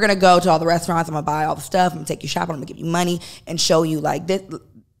 So we're going to go to all the restaurants. I'm going to buy all the stuff. I'm going to take you shopping. I'm going to give you money and show you, like, this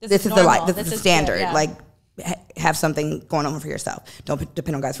is the life. This is the standard. Good, yeah. Like, have something going on for yourself. Don't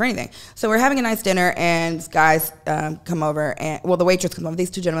depend on guys for anything. So we're having a nice dinner, and guys come over. And, well, the waitress comes over. These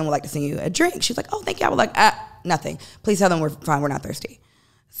two gentlemen would like to send you a drink. She's like, oh, thank you. I was like, nothing. Please tell them we're fine. We're not thirsty.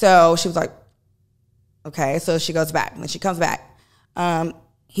 So she was like, okay. So she goes back. When she comes back,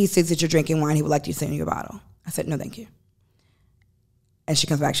 he sees that you're drinking wine. He would like you to send you a bottle. I said, no, thank you. And she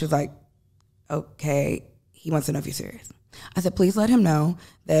comes back. She was like, okay, he wants to know if you're serious. I said, please let him know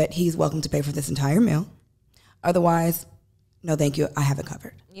that he's welcome to pay for this entire meal. Otherwise, no, thank you. I have it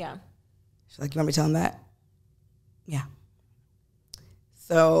covered. Yeah. She's like, you want me to tell him that? Yeah.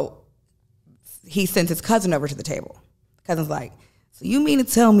 So he sends his cousin over to the table. The cousin's like, so you mean to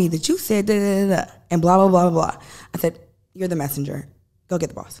tell me that you said da-da-da-da and blah, blah, blah, blah. I said, you're the messenger. Go get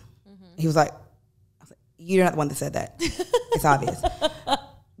the boss. Mm-hmm. He was like, you're not the one that said that. It's obvious.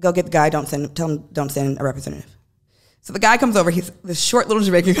 Go get the guy. Tell him don't send a representative. So the guy comes over. He's this short little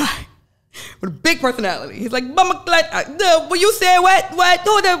Jamaican guy with a big personality. He's like, Mama, well, you said what?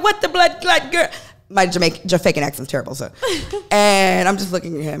 What the blood clot girl? My Jamaican accent's terrible, so. And I'm just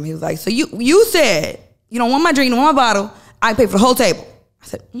looking at him. He was like, so you said you don't want my drink, you don't want my bottle. I pay for the whole table. I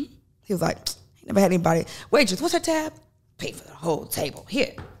said, He was like, I never had anybody. Waitress, what's her tab? Pay for the whole table.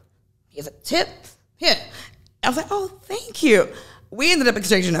 Here's a tip. Here. I was like, oh, thank you. We ended up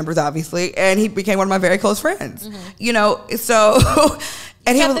exchanging numbers, obviously, and he became one of my very close friends. Mm-hmm. You know, so...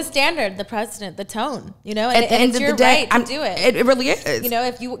 And he set the standard, the precedent, the tone, you know, and it's your right to do it. It really is. You know,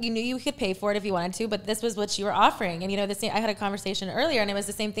 if you knew you could pay for it if you wanted to, but this was what you were offering. And, you know, I had a conversation earlier, and it was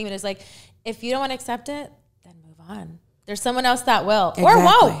the same thing. It was like, if you don't want to accept it, then move on. There's someone else that will. Exactly. Or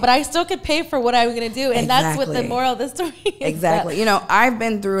won't, but I still could pay for what I'm going to do. And that's what the moral of the story is. Exactly. You know, I've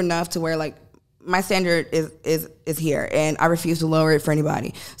been through enough to where, like, my standard is here, and I refuse to lower it for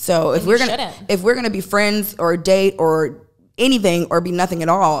anybody. So if we're gonna be friends or date or anything or be nothing at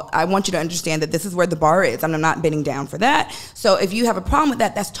all, I want you to understand that this is where the bar is. I'm not bending down for that. So if you have a problem with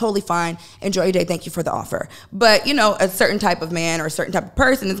that, that's totally fine. Enjoy your day. Thank you for the offer. But, you know, a certain type of man or a certain type of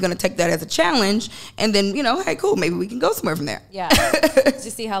person is going to take that as a challenge, and then, you know, hey, cool, maybe we can go somewhere from there. Yeah.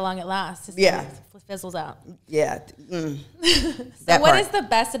 Just see how long it lasts. Yeah. It fizzles out. Yeah. So what is the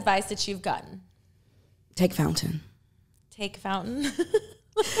best advice that you've gotten? Take Fountain. Take Fountain?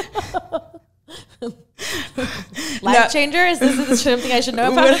 Life changer? Is this something I should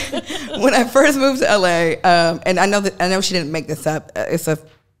know about? When I first moved to LA, and I know she didn't make this up. It's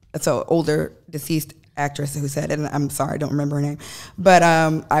an older deceased actress who said it, and I'm sorry, I don't remember her name. But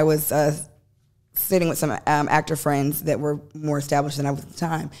I was sitting with some actor friends that were more established than I was at the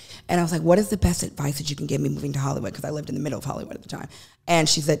time, and I was like, "What is the best advice that you can give me moving to Hollywood?" Because I lived in the middle of Hollywood at the time, and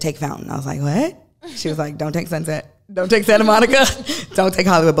she said, "Take Fountain." I was like, "What?" She was like, don't take Sunset. Don't take Santa Monica. Don't take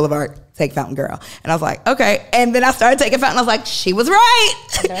Hollywood Boulevard. Take Fountain, girl. And I was like, okay. And then I started taking Fountain. I was like, she was right.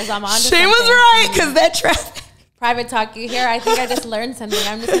 She was right, because that traffic. Private talk you hear. I think I just learned something.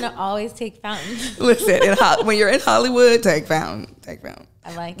 I'm just going to always take Fountain. Listen, when you're in Hollywood, take Fountain. Take Fountain.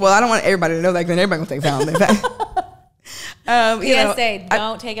 I like it. Well, I don't want everybody to know that, because then everybody going to take Fountain. PSA,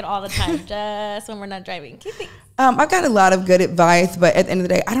 don't take it all the time, just when we're not driving. Keep it. I've got a lot of good advice, but at the end of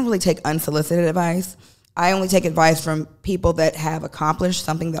the day, I don't really take unsolicited advice. I only take advice from people that have accomplished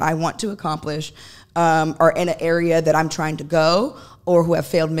something that I want to accomplish, or in an area that I'm trying to go, or who have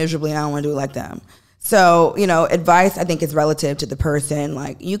failed miserably and I don't want to do it like them. So, you know, advice I think is relative to the person.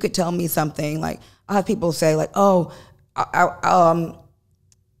 Like, you could tell me something, like, I'll have people say, like, oh,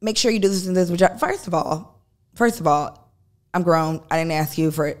 make sure you do this and this. First of all, I'm grown. I didn't ask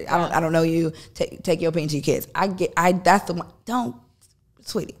you for it. I don't know you. Take your opinion to your kids. That's the one. Don't,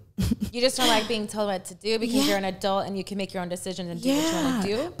 sweetie. You just don't like being told what to do because you're an adult and you can make your own decisions and do what you want to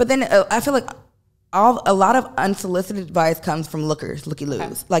do. But then I feel like a lot of unsolicited advice comes from looky-loos.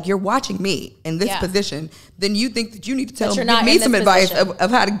 Okay. Like, you're watching me in this position, then you think that you need to tell me some advice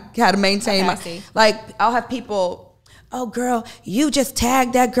of how to maintain like, I'll have people, oh, girl, you just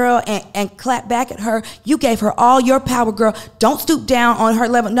tagged that girl and clap back at her. You gave her all your power, girl. Don't stoop down on her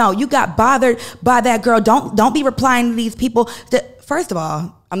level. No, you got bothered by that girl. Don't be replying to these people. First of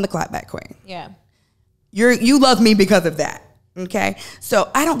all, I'm the clapback queen. Yeah. You love me because of that. Okay?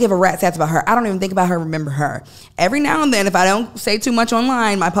 So I don't give a rat's ass about her. I don't even think about her, remember her. Every now and then, if I don't say too much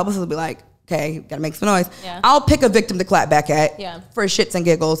online, my publicist will be like, okay, gotta make some noise. Yeah. I'll pick a victim to clap back at for shits and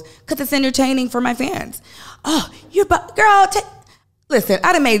giggles because it's entertaining for my fans. Oh, girl, listen,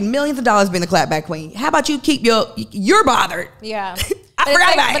 I done made millions of dollars being the clapback queen. How about you keep you're bothered? Yeah.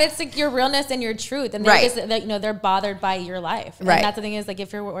 But it's like your realness and your truth, and they're just, they're bothered by your life. And that's the thing is, like,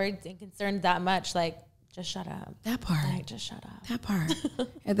 if you're worried and concerned that much, like, just shut up. That part. Like, just shut up. That part.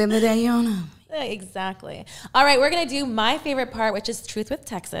 At the end of the day, you don't know. Exactly. All right, we're going to do my favorite part, which is Truth with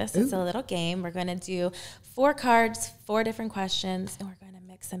Texas. It's a little game. We're going to do 4 cards, 4 different questions, and we're going to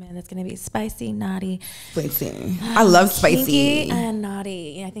mix them in. It's going to be spicy, naughty. Spicy. I love spicy. Kinky and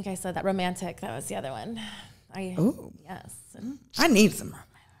naughty. Yeah, I think I said that. Romantic. That was the other one. Yes. I need some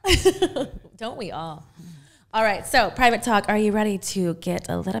romance. Don't we all? All right, so private talk. Are you ready to get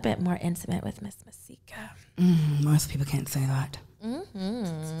a little bit more intimate with Miss Masika? Most people can't say that.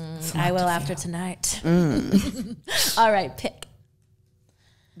 I will after tonight. All right, pick.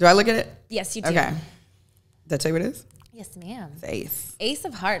 Do I look at it? Yes, you do. Okay. Did I tell you what it is? Yes, ma'am. It's Ace. Ace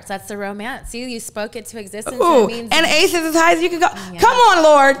of Hearts. That's the romance. See, you spoke it to existence. Ooh, and Ace is as high as you can go. Yeah. Come on,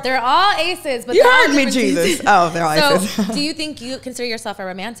 Lord. They're all aces. But you heard me, Jesus. Oh, they're all aces. So, do you think you consider yourself a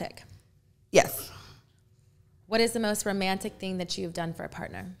romantic? Yes. What is the most romantic thing that you've done for a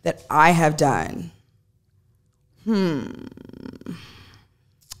partner? That I have done?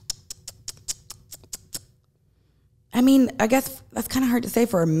 I mean, I guess that's kind of hard to say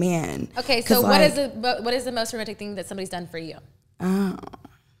for a man. Okay, so what is the most romantic thing that somebody's done for you? Oh.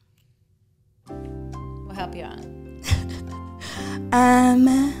 We'll help you out.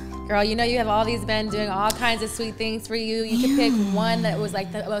 Girl, you know you have all these men doing all kinds of sweet things for you. You can pick one that was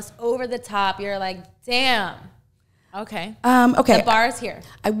like the most over the top. You're like, damn. Okay. Okay. The bar's here.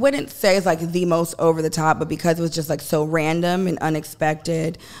 I wouldn't say it's like the most over the top, but because it was just like so random and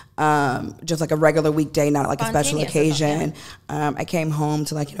unexpected, just like a regular weekday, not like a special occasion. I came home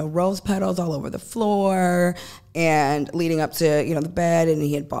to like, rose petals all over the floor and leading up to, the bed, and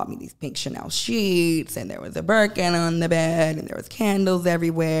he had bought me these pink Chanel sheets, and there was a Birkin on the bed, and there was candles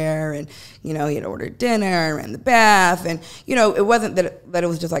everywhere, and, he had ordered dinner and the bath, and, it wasn't that it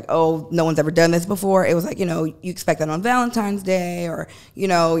was just like, oh, no one's ever done this before. It was like, you expect that on Valentine's Day or,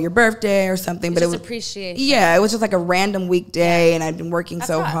 your birthday or something. But it was appreciation. Yeah, it was just like a random weekday, and I'd been working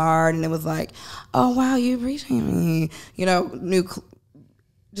so hard, and it was like, oh, wow, you appreciate me,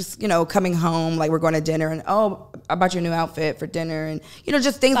 just, coming home, like we're going to dinner, and oh, I bought you a new outfit for dinner, and,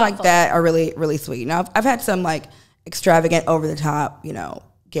 just things like that are really, really sweet. Now, I've had some like extravagant, over the top,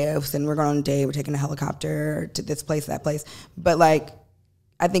 gifts, and we're going on a date, we're taking a helicopter to this place, that place. But like,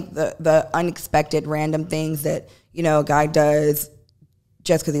 I think the unexpected random things that, a guy does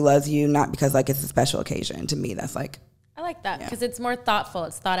just because he loves you, not because like it's a special occasion, to me, that's like. I like that because it's more thoughtful.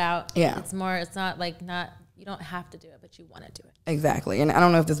 It's thought out. Yeah. It's not you don't have to do it, but you want to do it. Exactly. And I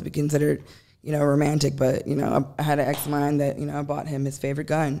don't know if this would be considered, romantic, but, I had an ex of mine that, I bought him his favorite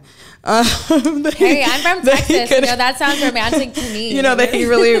gun. Hey, I'm from Texas. That sounds romantic to me. That he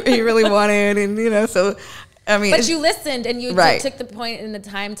really wanted. And, so, I mean. But you listened and you took the point and the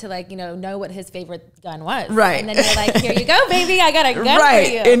time to like, know what his favorite gun was. Right. And then you're like, here you go, baby. I got a gun for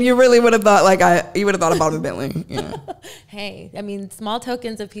you. And you really would have thought you would have thought about a Bentley. Hey, I mean, small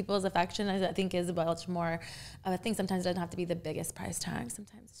tokens of people's affection, I think, is much more of a thing. Sometimes it doesn't have to be the biggest price tag.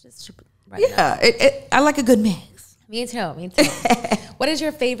 Sometimes it's just I like a good mix. Me too. What is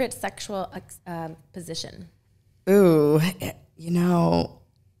your favorite sexual position? Ooh,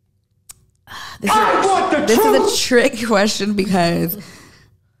 this is a trick question because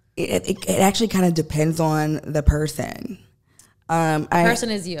it actually kind of depends on the person.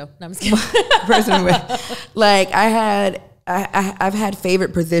 Person is you. No, I'm just kidding. Person with, like I've had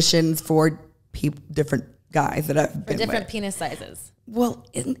favorite positions for different guys that I've been different with. Penis sizes. Well,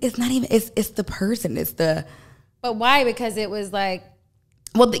 it's not even. It's the person. It's the. But why? Because it was like.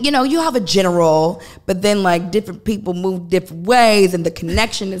 Well, you have a general, but then like different people move different ways, and the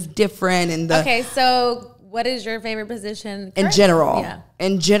connection is different. And okay, so what is your favorite position in general? Yeah.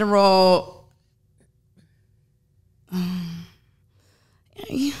 In general,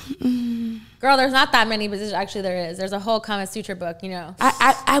 girl, there's not that many positions. Actually, there is. There's a whole Kama Sutra book.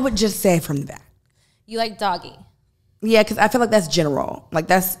 I would just say from the back. You like doggy? Yeah, because I feel like that's general. Like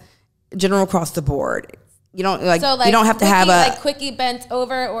that's general across the board. You don't you don't have to have a like quickie bent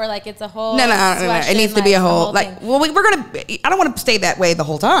over, or like it's a whole. No. It needs to be a whole I don't want to stay that way the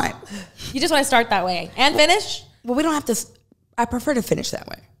whole time. You just want to start that way and finish. Well, we don't have to. I prefer to finish that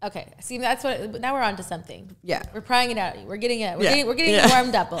way. Okay, see, that's what. Now we're on to something. Yeah, we're prying it out. We're getting it. We're getting it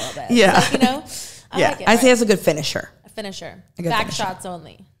warmed up a little bit. Yeah, like, I like it. I say it's a good finisher. A finisher. Back finisher. Shots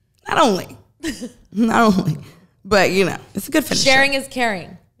only. Not only, but it's a good finisher. Sharing is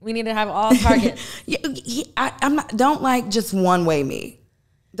caring. We need to have all targets. I'm not. Don't like just one way me.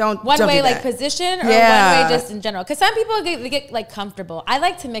 Don't one way do like position or one way just in general? Because some people get like comfortable. I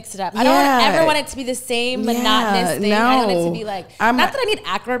like to mix it up. I don't ever want it to be the same monotonous thing. I want it to be like not that I need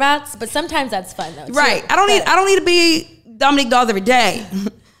acrobats, but sometimes that's fun though. Right. I don't need to be Dominique Dawes every day.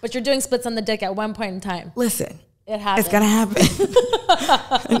 But you're doing splits on the dick at one point in time. Listen. It happens. It's gonna happen.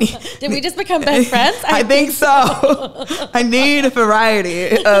 Did we just become best friends? I think so. I need a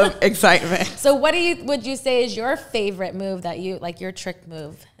variety of excitement. So what would you say is your favorite move that you like, your trick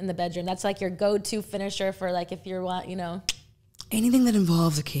move in the bedroom? That's like your go-to finisher for like if you want, anything that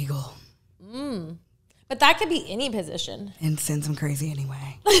involves a Kegel. But that could be any position. And sends them crazy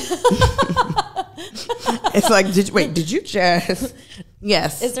anyway. It's like, did you just?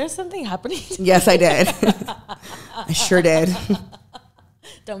 Yes. Is there something happening? Yes, I did. I sure did.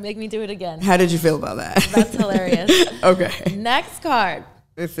 Don't make me do it again. How did you feel about that? That's hilarious. Okay. Next card.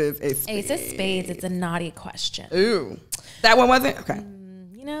 This is a spade. Ace of spades. It's a naughty question. Ooh. That one wasn't? Okay.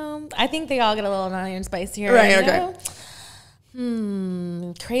 I think they all get a little naughty and spicy here. Right, okay.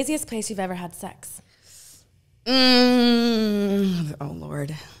 Craziest place you've ever had sex? Oh,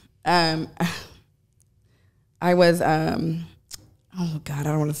 Lord. I was, oh God, I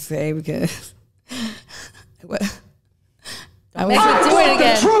don't want to say because I was do it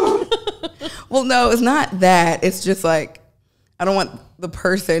again. Well, no, it's not that. It's just like, I don't want the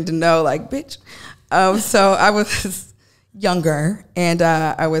person to know, like, bitch. So I was younger and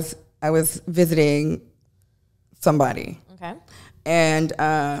I was visiting somebody. Okay. And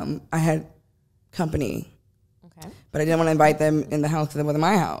I had company. Okay. But I didn't want to invite them in the house because it wasn't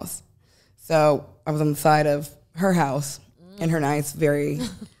my house. So I was on the side of her house in her nice, very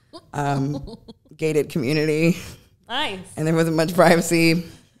gated community. Nice. And there wasn't much privacy.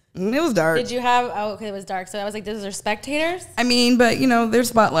 It was dark. Did you have, it was dark. So I was like, those are spectators? I mean, but there's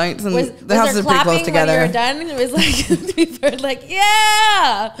spotlights and the houses are pretty close together. When you were done? It was like, people were like,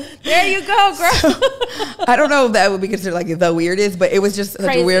 yeah, there you go, girl. So, I don't know if that would be considered like the weirdest, but it was just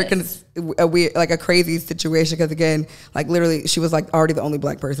such a weird, like a crazy situation. Because again, like literally she was like already the only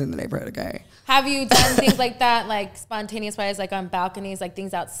black person in the neighborhood, okay? Have you done things like that, like spontaneous wise, like on balconies, like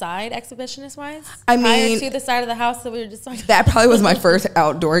things outside exhibitionist wise? I mean, prior to the side of the house that we were just talking about? That probably was my first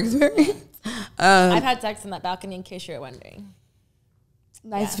outdoor experience. I've had sex in that balcony in case you're wondering.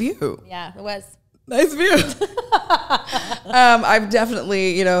 Nice view. Yeah, it was. Nice view. I've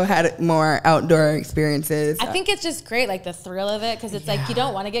definitely, had more outdoor experiences. I think it's just great, like the thrill of it, because it's like you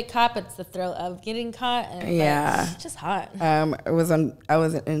don't want to get caught, but it's the thrill of getting caught. And it's just hot. I was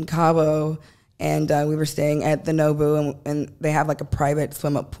in Cabo, and we were staying at the Nobu, and they have like a private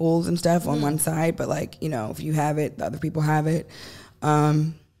swim up pools and stuff on one side, but like if you have it, the other people have it.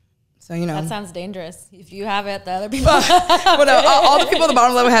 So that sounds dangerous. If you have it, the other people. Well, no, all the people at the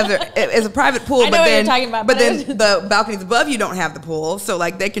bottom level have it's a private pool. I know what you're talking about, but then the balconies above you don't have the pool, so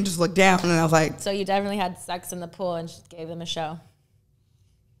like they can just look down. And I was like, so you definitely had sex in the pool and just gave them a show.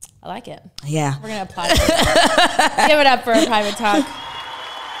 I like it. Yeah, we're gonna applaud. Give it up for a private talk.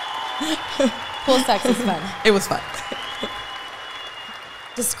 Pool sex is fun. It was fun.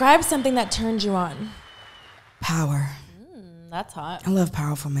 Describe something that turned you on. Power. That's hot. I love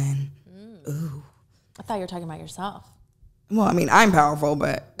powerful men. Ooh. I thought you were talking about yourself. Well, I mean, I'm powerful,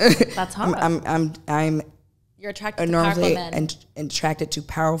 but that's hot. I'm You're attracted to powerful men. And attracted to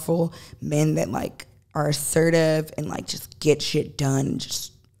powerful men that like are assertive and like just get shit done.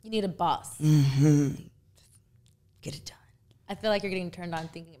 You need a boss. Mm-hmm. Get it done. I feel like you're getting turned on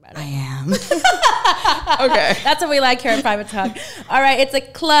thinking about it. I am. Okay. That's what we like here at Private Talk. All right, it's a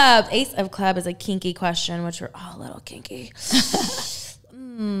club. Ace of club is a kinky question, which we're all a little kinky.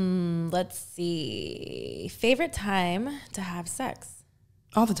 Let's see. Favorite time to have sex?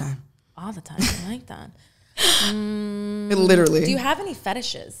 All the time. All the time. I like that. Literally. Do you have any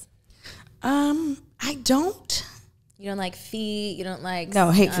fetishes? I don't. You don't like feet. You don't like. No,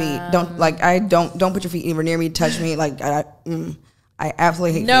 hate feet. Don't put your feet anywhere near me. Touch me. Like I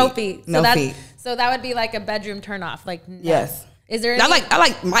absolutely hate feet. No feet. So that would be like a bedroom turnoff. Like no. Yes. Is there? I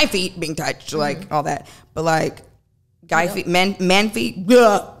like my feet being touched, like all that. But like guy feet, man feet.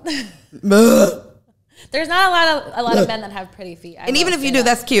 There's not a lot of men that have pretty feet. And even if you do,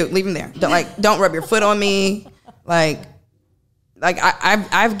 that's cute. Leave them there. Don't rub your foot on me. I've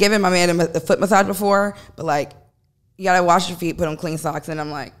given my man a foot massage before, but like. You gotta wash your feet, put on clean socks, and I'm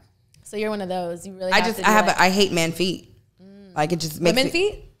like. So you're one of those. You really. I hate man feet. Like it just makes women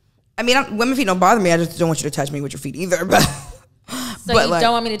feet. I mean, women feet don't bother me. I just don't want you to touch me with your feet either. But so you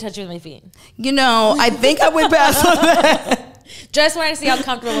don't want me to touch you with my feet. I think I would pass on that. Just wanted to see how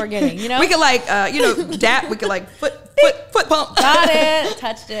comfortable we're getting. We could dap. We could Foot pump. Got it.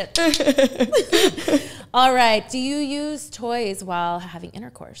 Touched it. All right. Do you use toys while having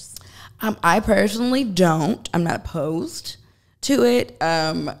intercourse? I personally don't. I'm not opposed to it.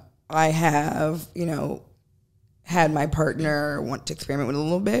 I have, had my partner want to experiment with it a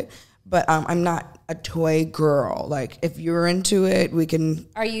little bit, but I'm not a toy girl. Like, if you're into it, we can.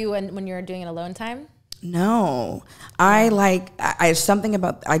 Are you when you're doing it alone time? No. I something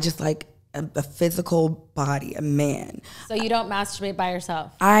about, I just like a physical body, a man. So you don't masturbate by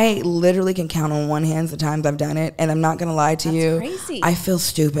yourself? I literally can count on one hand the times I've done it, and I'm not gonna lie to you. That's crazy. I feel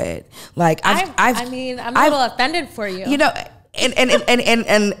stupid. Like I'm a little offended for you.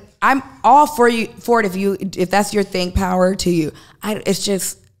 And I'm all for it if that's your thing. Power to you. It's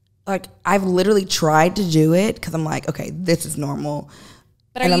just like I've literally tried to do it because I'm like, okay, this is normal.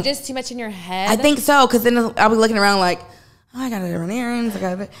 But are you just too much in your head? I think so, because then I'll be looking around like, oh, I gotta run errands.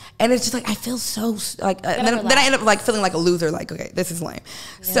 And it's just like I feel so like. Then I end up like feeling like a loser. Like, okay, this is lame.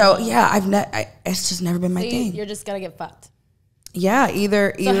 Yeah. So yeah, it's just never been my thing. You're just gonna get fucked. Yeah,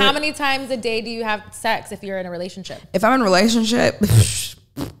 either. So how many times a day do you have sex if you're in a relationship? If I'm in a relationship,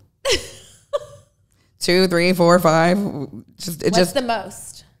 2, 3, 4, 5. What's the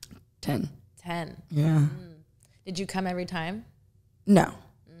most? 10. 10. Yeah. Did you come every time? No.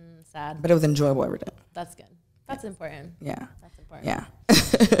 Sad. But it was enjoyable every day. That's good. That's important. Yeah. That's important. Yeah.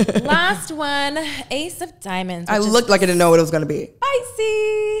 Last one, Ace of Diamonds. I looked like I didn't know what it was going to be.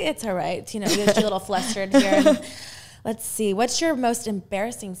 Spicy. It's all right. You're a little flustered here. Let's see. What's your most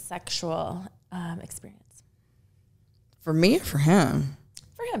embarrassing sexual experience? For me or for him?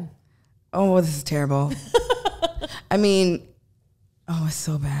 For him. Oh, this is terrible. I mean, it's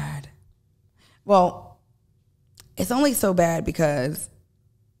so bad. Well, it's only so bad because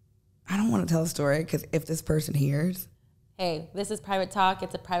I don't want to tell a story, because if this person hears. Hey, this is private talk.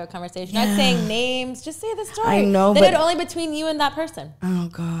 It's a private conversation. Yeah. Not saying names. Just say the story. I know, then it's only between you and that person. Oh,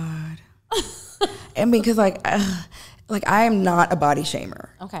 God. I mean, because like I am not a body shamer.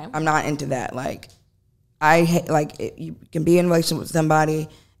 Okay. I'm not into that. Like, you can be in a relationship with somebody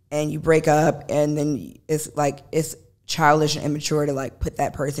and you break up, and then it's childish and immature to like put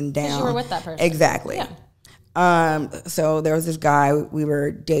that person down. 'Cause you were with that person. Exactly. Yeah. So there was this guy we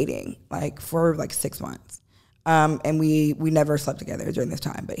were dating for 6 months. And we never slept together during this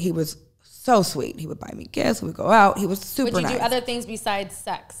time, but he was so sweet. He would buy me gifts. We would go out. He was super nice. Would you do other things besides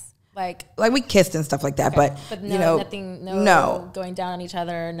sex? Like we kissed and stuff like that, okay. but nothing, no going down on each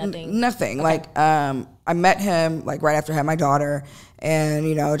other, nothing. Nothing. Okay. I met him right after I had my daughter,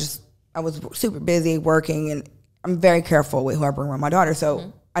 and I was super busy working, and I'm very careful with who I bring around my daughter,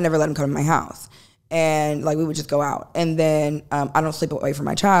 so I never let him come to my house. And we would just go out, and then I don't sleep away from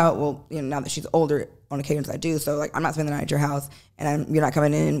my child. Well, now that she's older, on occasions I do. So I'm not spending the night at your house, and you're not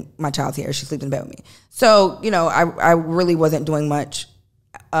coming in. My child's here; she sleeps in bed with me. So I really wasn't doing much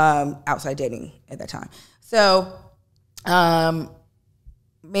outside dating at that time. So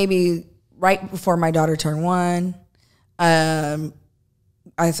maybe right before my daughter turned 1,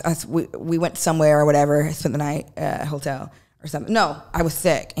 we went somewhere or whatever. I spent the night at a hotel or something. No, I was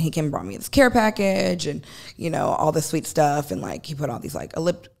sick, and he came and brought me this care package and all the sweet eucalyptus, and he put all these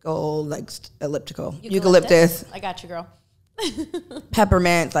eucalyptus. I got you, girl.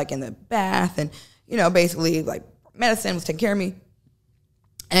 Peppermints in the bath, and basically medicine, was taking care of me.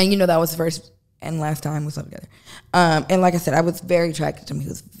 And that was the first and last time we slept together. And like I said, I was very attracted to him. He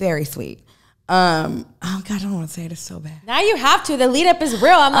was very sweet. Oh God, I don't want to say it. It's so bad. Now you have to. The lead up is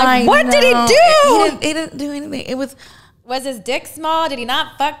real. I'm like, what did he do? He didn't do anything. It was. Was his dick small? Did he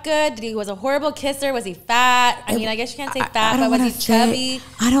not fuck good? Was a horrible kisser? Was he fat? I mean, I guess you can't say fat, but was he chubby?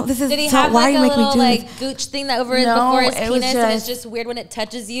 Did he have a little gooch thing that over before his penis, and it's just weird when it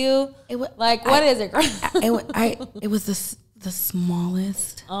touches you? What is it? It was the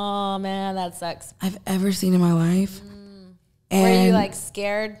smallest. Oh man, that sucks. I've ever seen in my life. And were you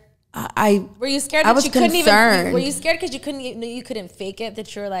scared? Were you scared? I was concerned. Were you scared because you couldn't fake it?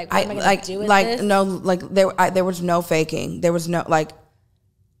 That you're what am I gonna do with this? No, there was no faking. There was no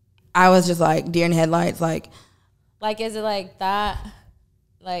I was just deer in headlights. Is it like that?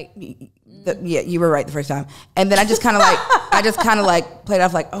 Yeah, you were right the first time. And then I just kind of played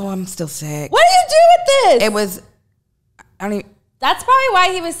off oh, I'm still sick. What do you do with this? It was. I don't even. That's probably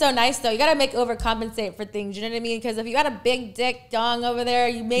why he was so nice, though. You got to overcompensate for things. You know what I mean? Because if you got a big dick dong over there,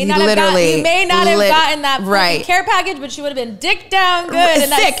 you may not have gotten that right care package, but you would have been dick down good,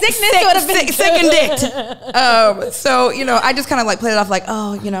 and that sickness would have been sick and dicked. So I just kind of played it off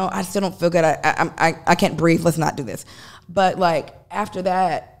I still don't feel good. I can't breathe. Let's not do this. But after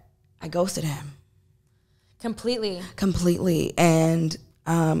that, I ghosted him completely, and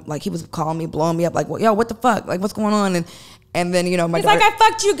Like he was calling me, blowing me up, like, well, yo, what the fuck? Like, what's going on? And then, you know, He's like, I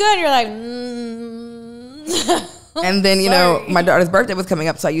fucked you good. You're like, And then, you know, my daughter's birthday was coming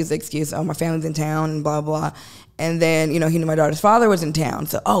up, so I used the excuse, oh, my family's in town and blah, blah. And then, you know, he knew my daughter's father was in town.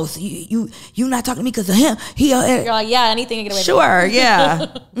 So, so you not talking to me because of him. You're like, yeah, anything to get away Sure,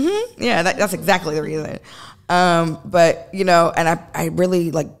 yeah. Yeah, that's exactly the reason. But, you know, and I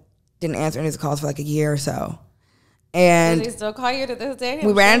really, like, didn't answer any of his calls for like a year or so. And does he still call you to this day?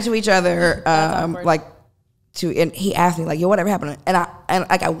 We ran into each other, and he asked me, like, yo, whatever happened? And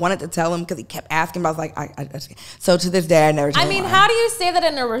I wanted to tell him because he kept asking, but I was like, I just, so to this day, I never told him. How do you say that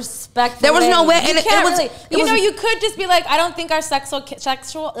in a respectful There was way? no way. And you could just be like, I don't think our sexual,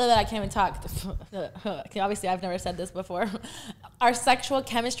 I can't even talk. Obviously, I've never said this before. Our sexual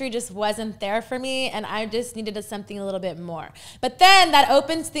chemistry just wasn't there for me, and I just needed something a little bit more. But then that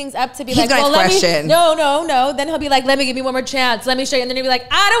opens things up to be like, well, no. Then he'll be like, let me give you one more chance. Let me show you. And then he'll be like,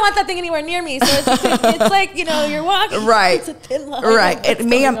 I don't want that thing anywhere near me. So it's like, you know, you're walking. Right. It's a thin line. Right.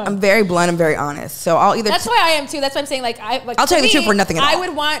 I'm very blunt and very honest. So I'll either. That's why I am too. That's why I'm saying, I'll tell you the truth for nothing at all.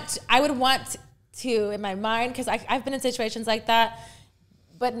 I would want to, in my mind, because I've been in situations like that,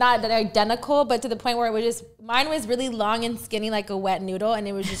 but not identical, but to the point where it was just, mine was really long and skinny like a wet noodle, and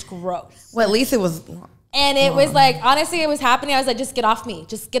it was just gross. Well, at least it was long. And it was like, honestly, it was happening. I was like, just get off me.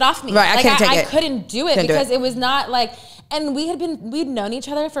 Just get off me. Right, I couldn't do it because it was not like, and we'd known each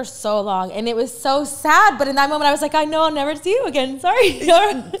other for so long, and it was so sad. But in that moment, I was like, I know I'll never see you again. Sorry.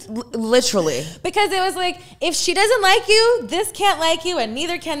 Literally. Because it was like, if she doesn't like you, this can't like you, and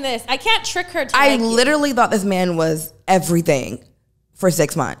neither can this. I can't trick her to I literally thought this man was everything for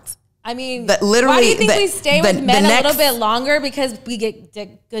 6 months. I mean, literally, why do you think we stay with men a little bit longer? Because we get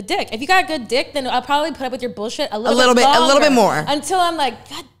good dick. If you got good dick, then I'll probably put up with your bullshit a little bit more. Until I'm like,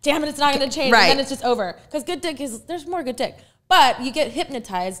 God damn it, it's not going to change. Right. And then it's just over. Because good dick there's more good dick. But you get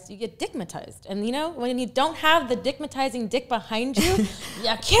hypnotized, you get dickmatized. And you know, when you don't have the dickmatizing dick behind you,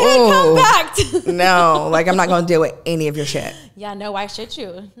 you can't come back. No, like I'm not going to deal with any of your shit. Yeah, no, why should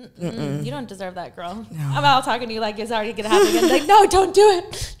you? You don't deserve that, girl. No. I'm out talking to you like it's already going to happen again. Like, no, don't do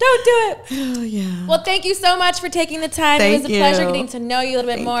it. Don't do it. Oh, yeah. Well, thank you so much for taking the time. It was a pleasure getting to know you a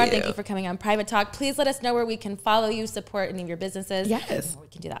little bit more. Thank you for coming on Private Talk. Please let us know where we can follow you, support any of your businesses. Yes. We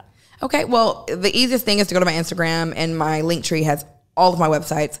can do that. Okay, well, the easiest thing is to go to my Instagram, and my link tree has all of my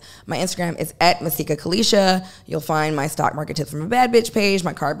websites. My Instagram is at Masika Kalysha. You'll find my stock market tips from a bad bitch page,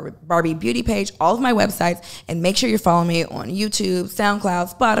 my Barbie beauty page, all of my websites, and make sure you're following me on YouTube,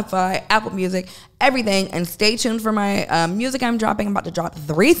 SoundCloud, Spotify, Apple Music, everything. And stay tuned for my music I'm dropping. I'm about to drop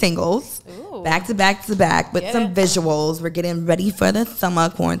 3 singles. Ooh. Back to back to back with some visuals. We're getting ready for the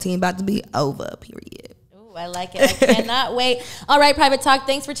summer. Quarantine about to be over, period. I like it. I cannot wait. All right, Private Talk,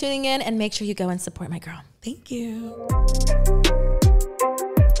 thanks for tuning in, and make sure you go and support my girl. Thank you.